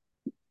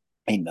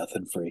 Ain't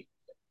nothing free.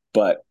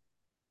 But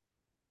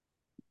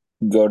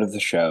go to the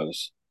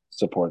shows,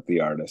 support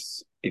the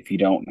artists. If you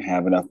don't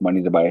have enough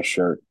money to buy a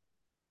shirt,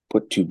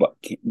 put $2,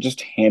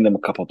 just hand them a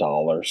couple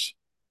dollars,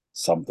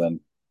 something.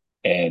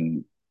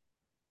 And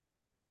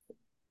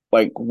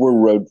like we're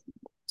road,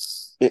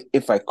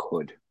 if I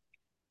could,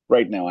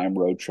 right now I'm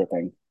road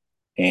tripping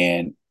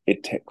and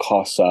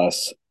costs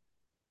us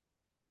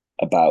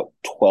about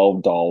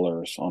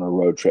 $12 on a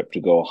road trip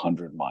to go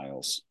 100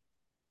 miles.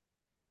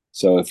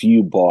 So if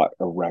you bought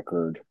a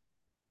record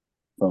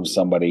from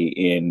somebody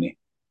in,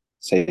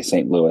 say,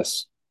 St.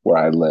 Louis, where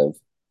I live,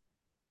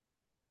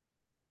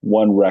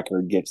 one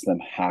record gets them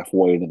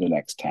halfway to the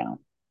next town.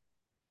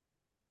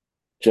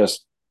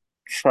 Just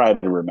try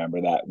to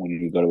remember that when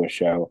you go to a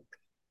show.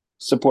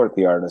 Support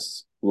the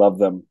artists, love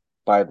them,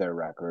 buy their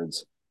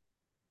records,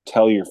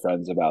 tell your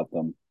friends about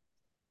them.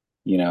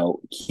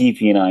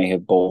 Keefy and I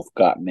have both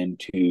gotten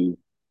into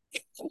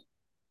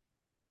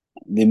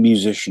the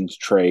musician's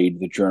trade,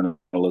 the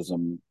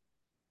journalism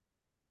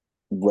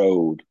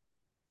road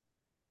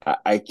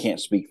I can't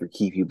speak for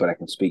Keefy, but I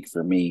can speak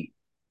for me.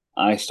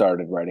 I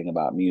started writing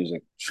about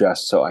music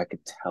just so I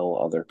could tell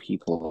other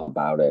people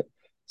about it,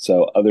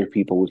 so other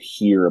people would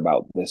hear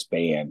about this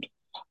band.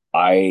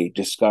 I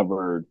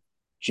discovered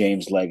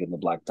James Legg and the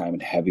Black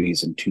Diamond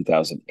Heavies in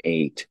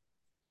 2008,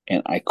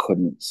 and I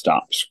couldn't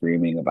stop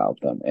screaming about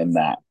them. And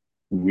that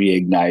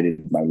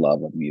reignited my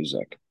love of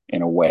music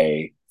in a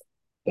way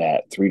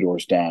that Three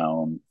Doors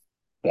Down,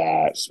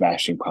 that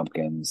Smashing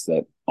Pumpkins,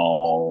 that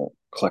all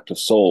Collective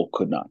Soul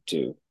could not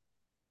do.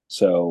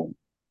 So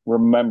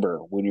remember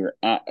when you're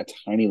at a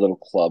tiny little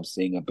club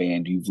seeing a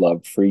band you've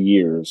loved for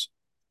years,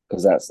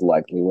 because that's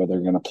likely where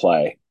they're going to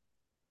play,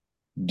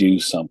 do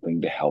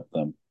something to help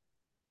them.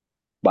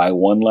 Buy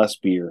one less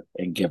beer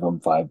and give them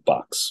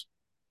 $5.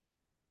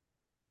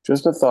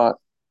 Just a thought.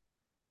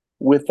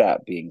 With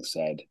that being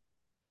said,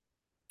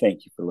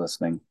 thank you for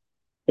listening.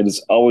 It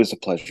is always a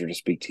pleasure to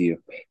speak to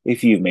you.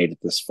 If you've made it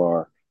this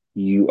far,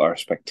 you are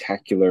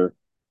spectacular,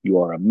 you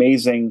are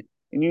amazing,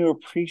 and you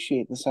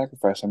appreciate the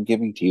sacrifice I'm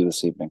giving to you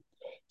this evening.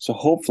 So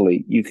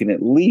hopefully you can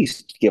at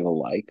least give a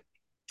like,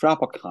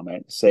 drop a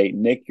comment, say,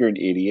 Nick, you're an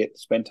idiot,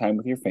 spend time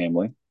with your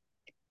family.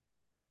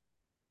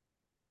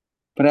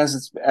 But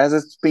as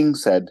it's being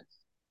said,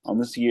 on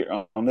this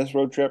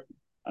road trip,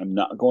 I'm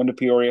not going to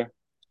Peoria.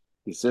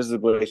 This is the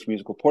Glacially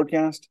Musical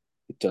Podcast.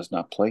 It does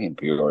not play in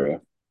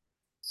Peoria.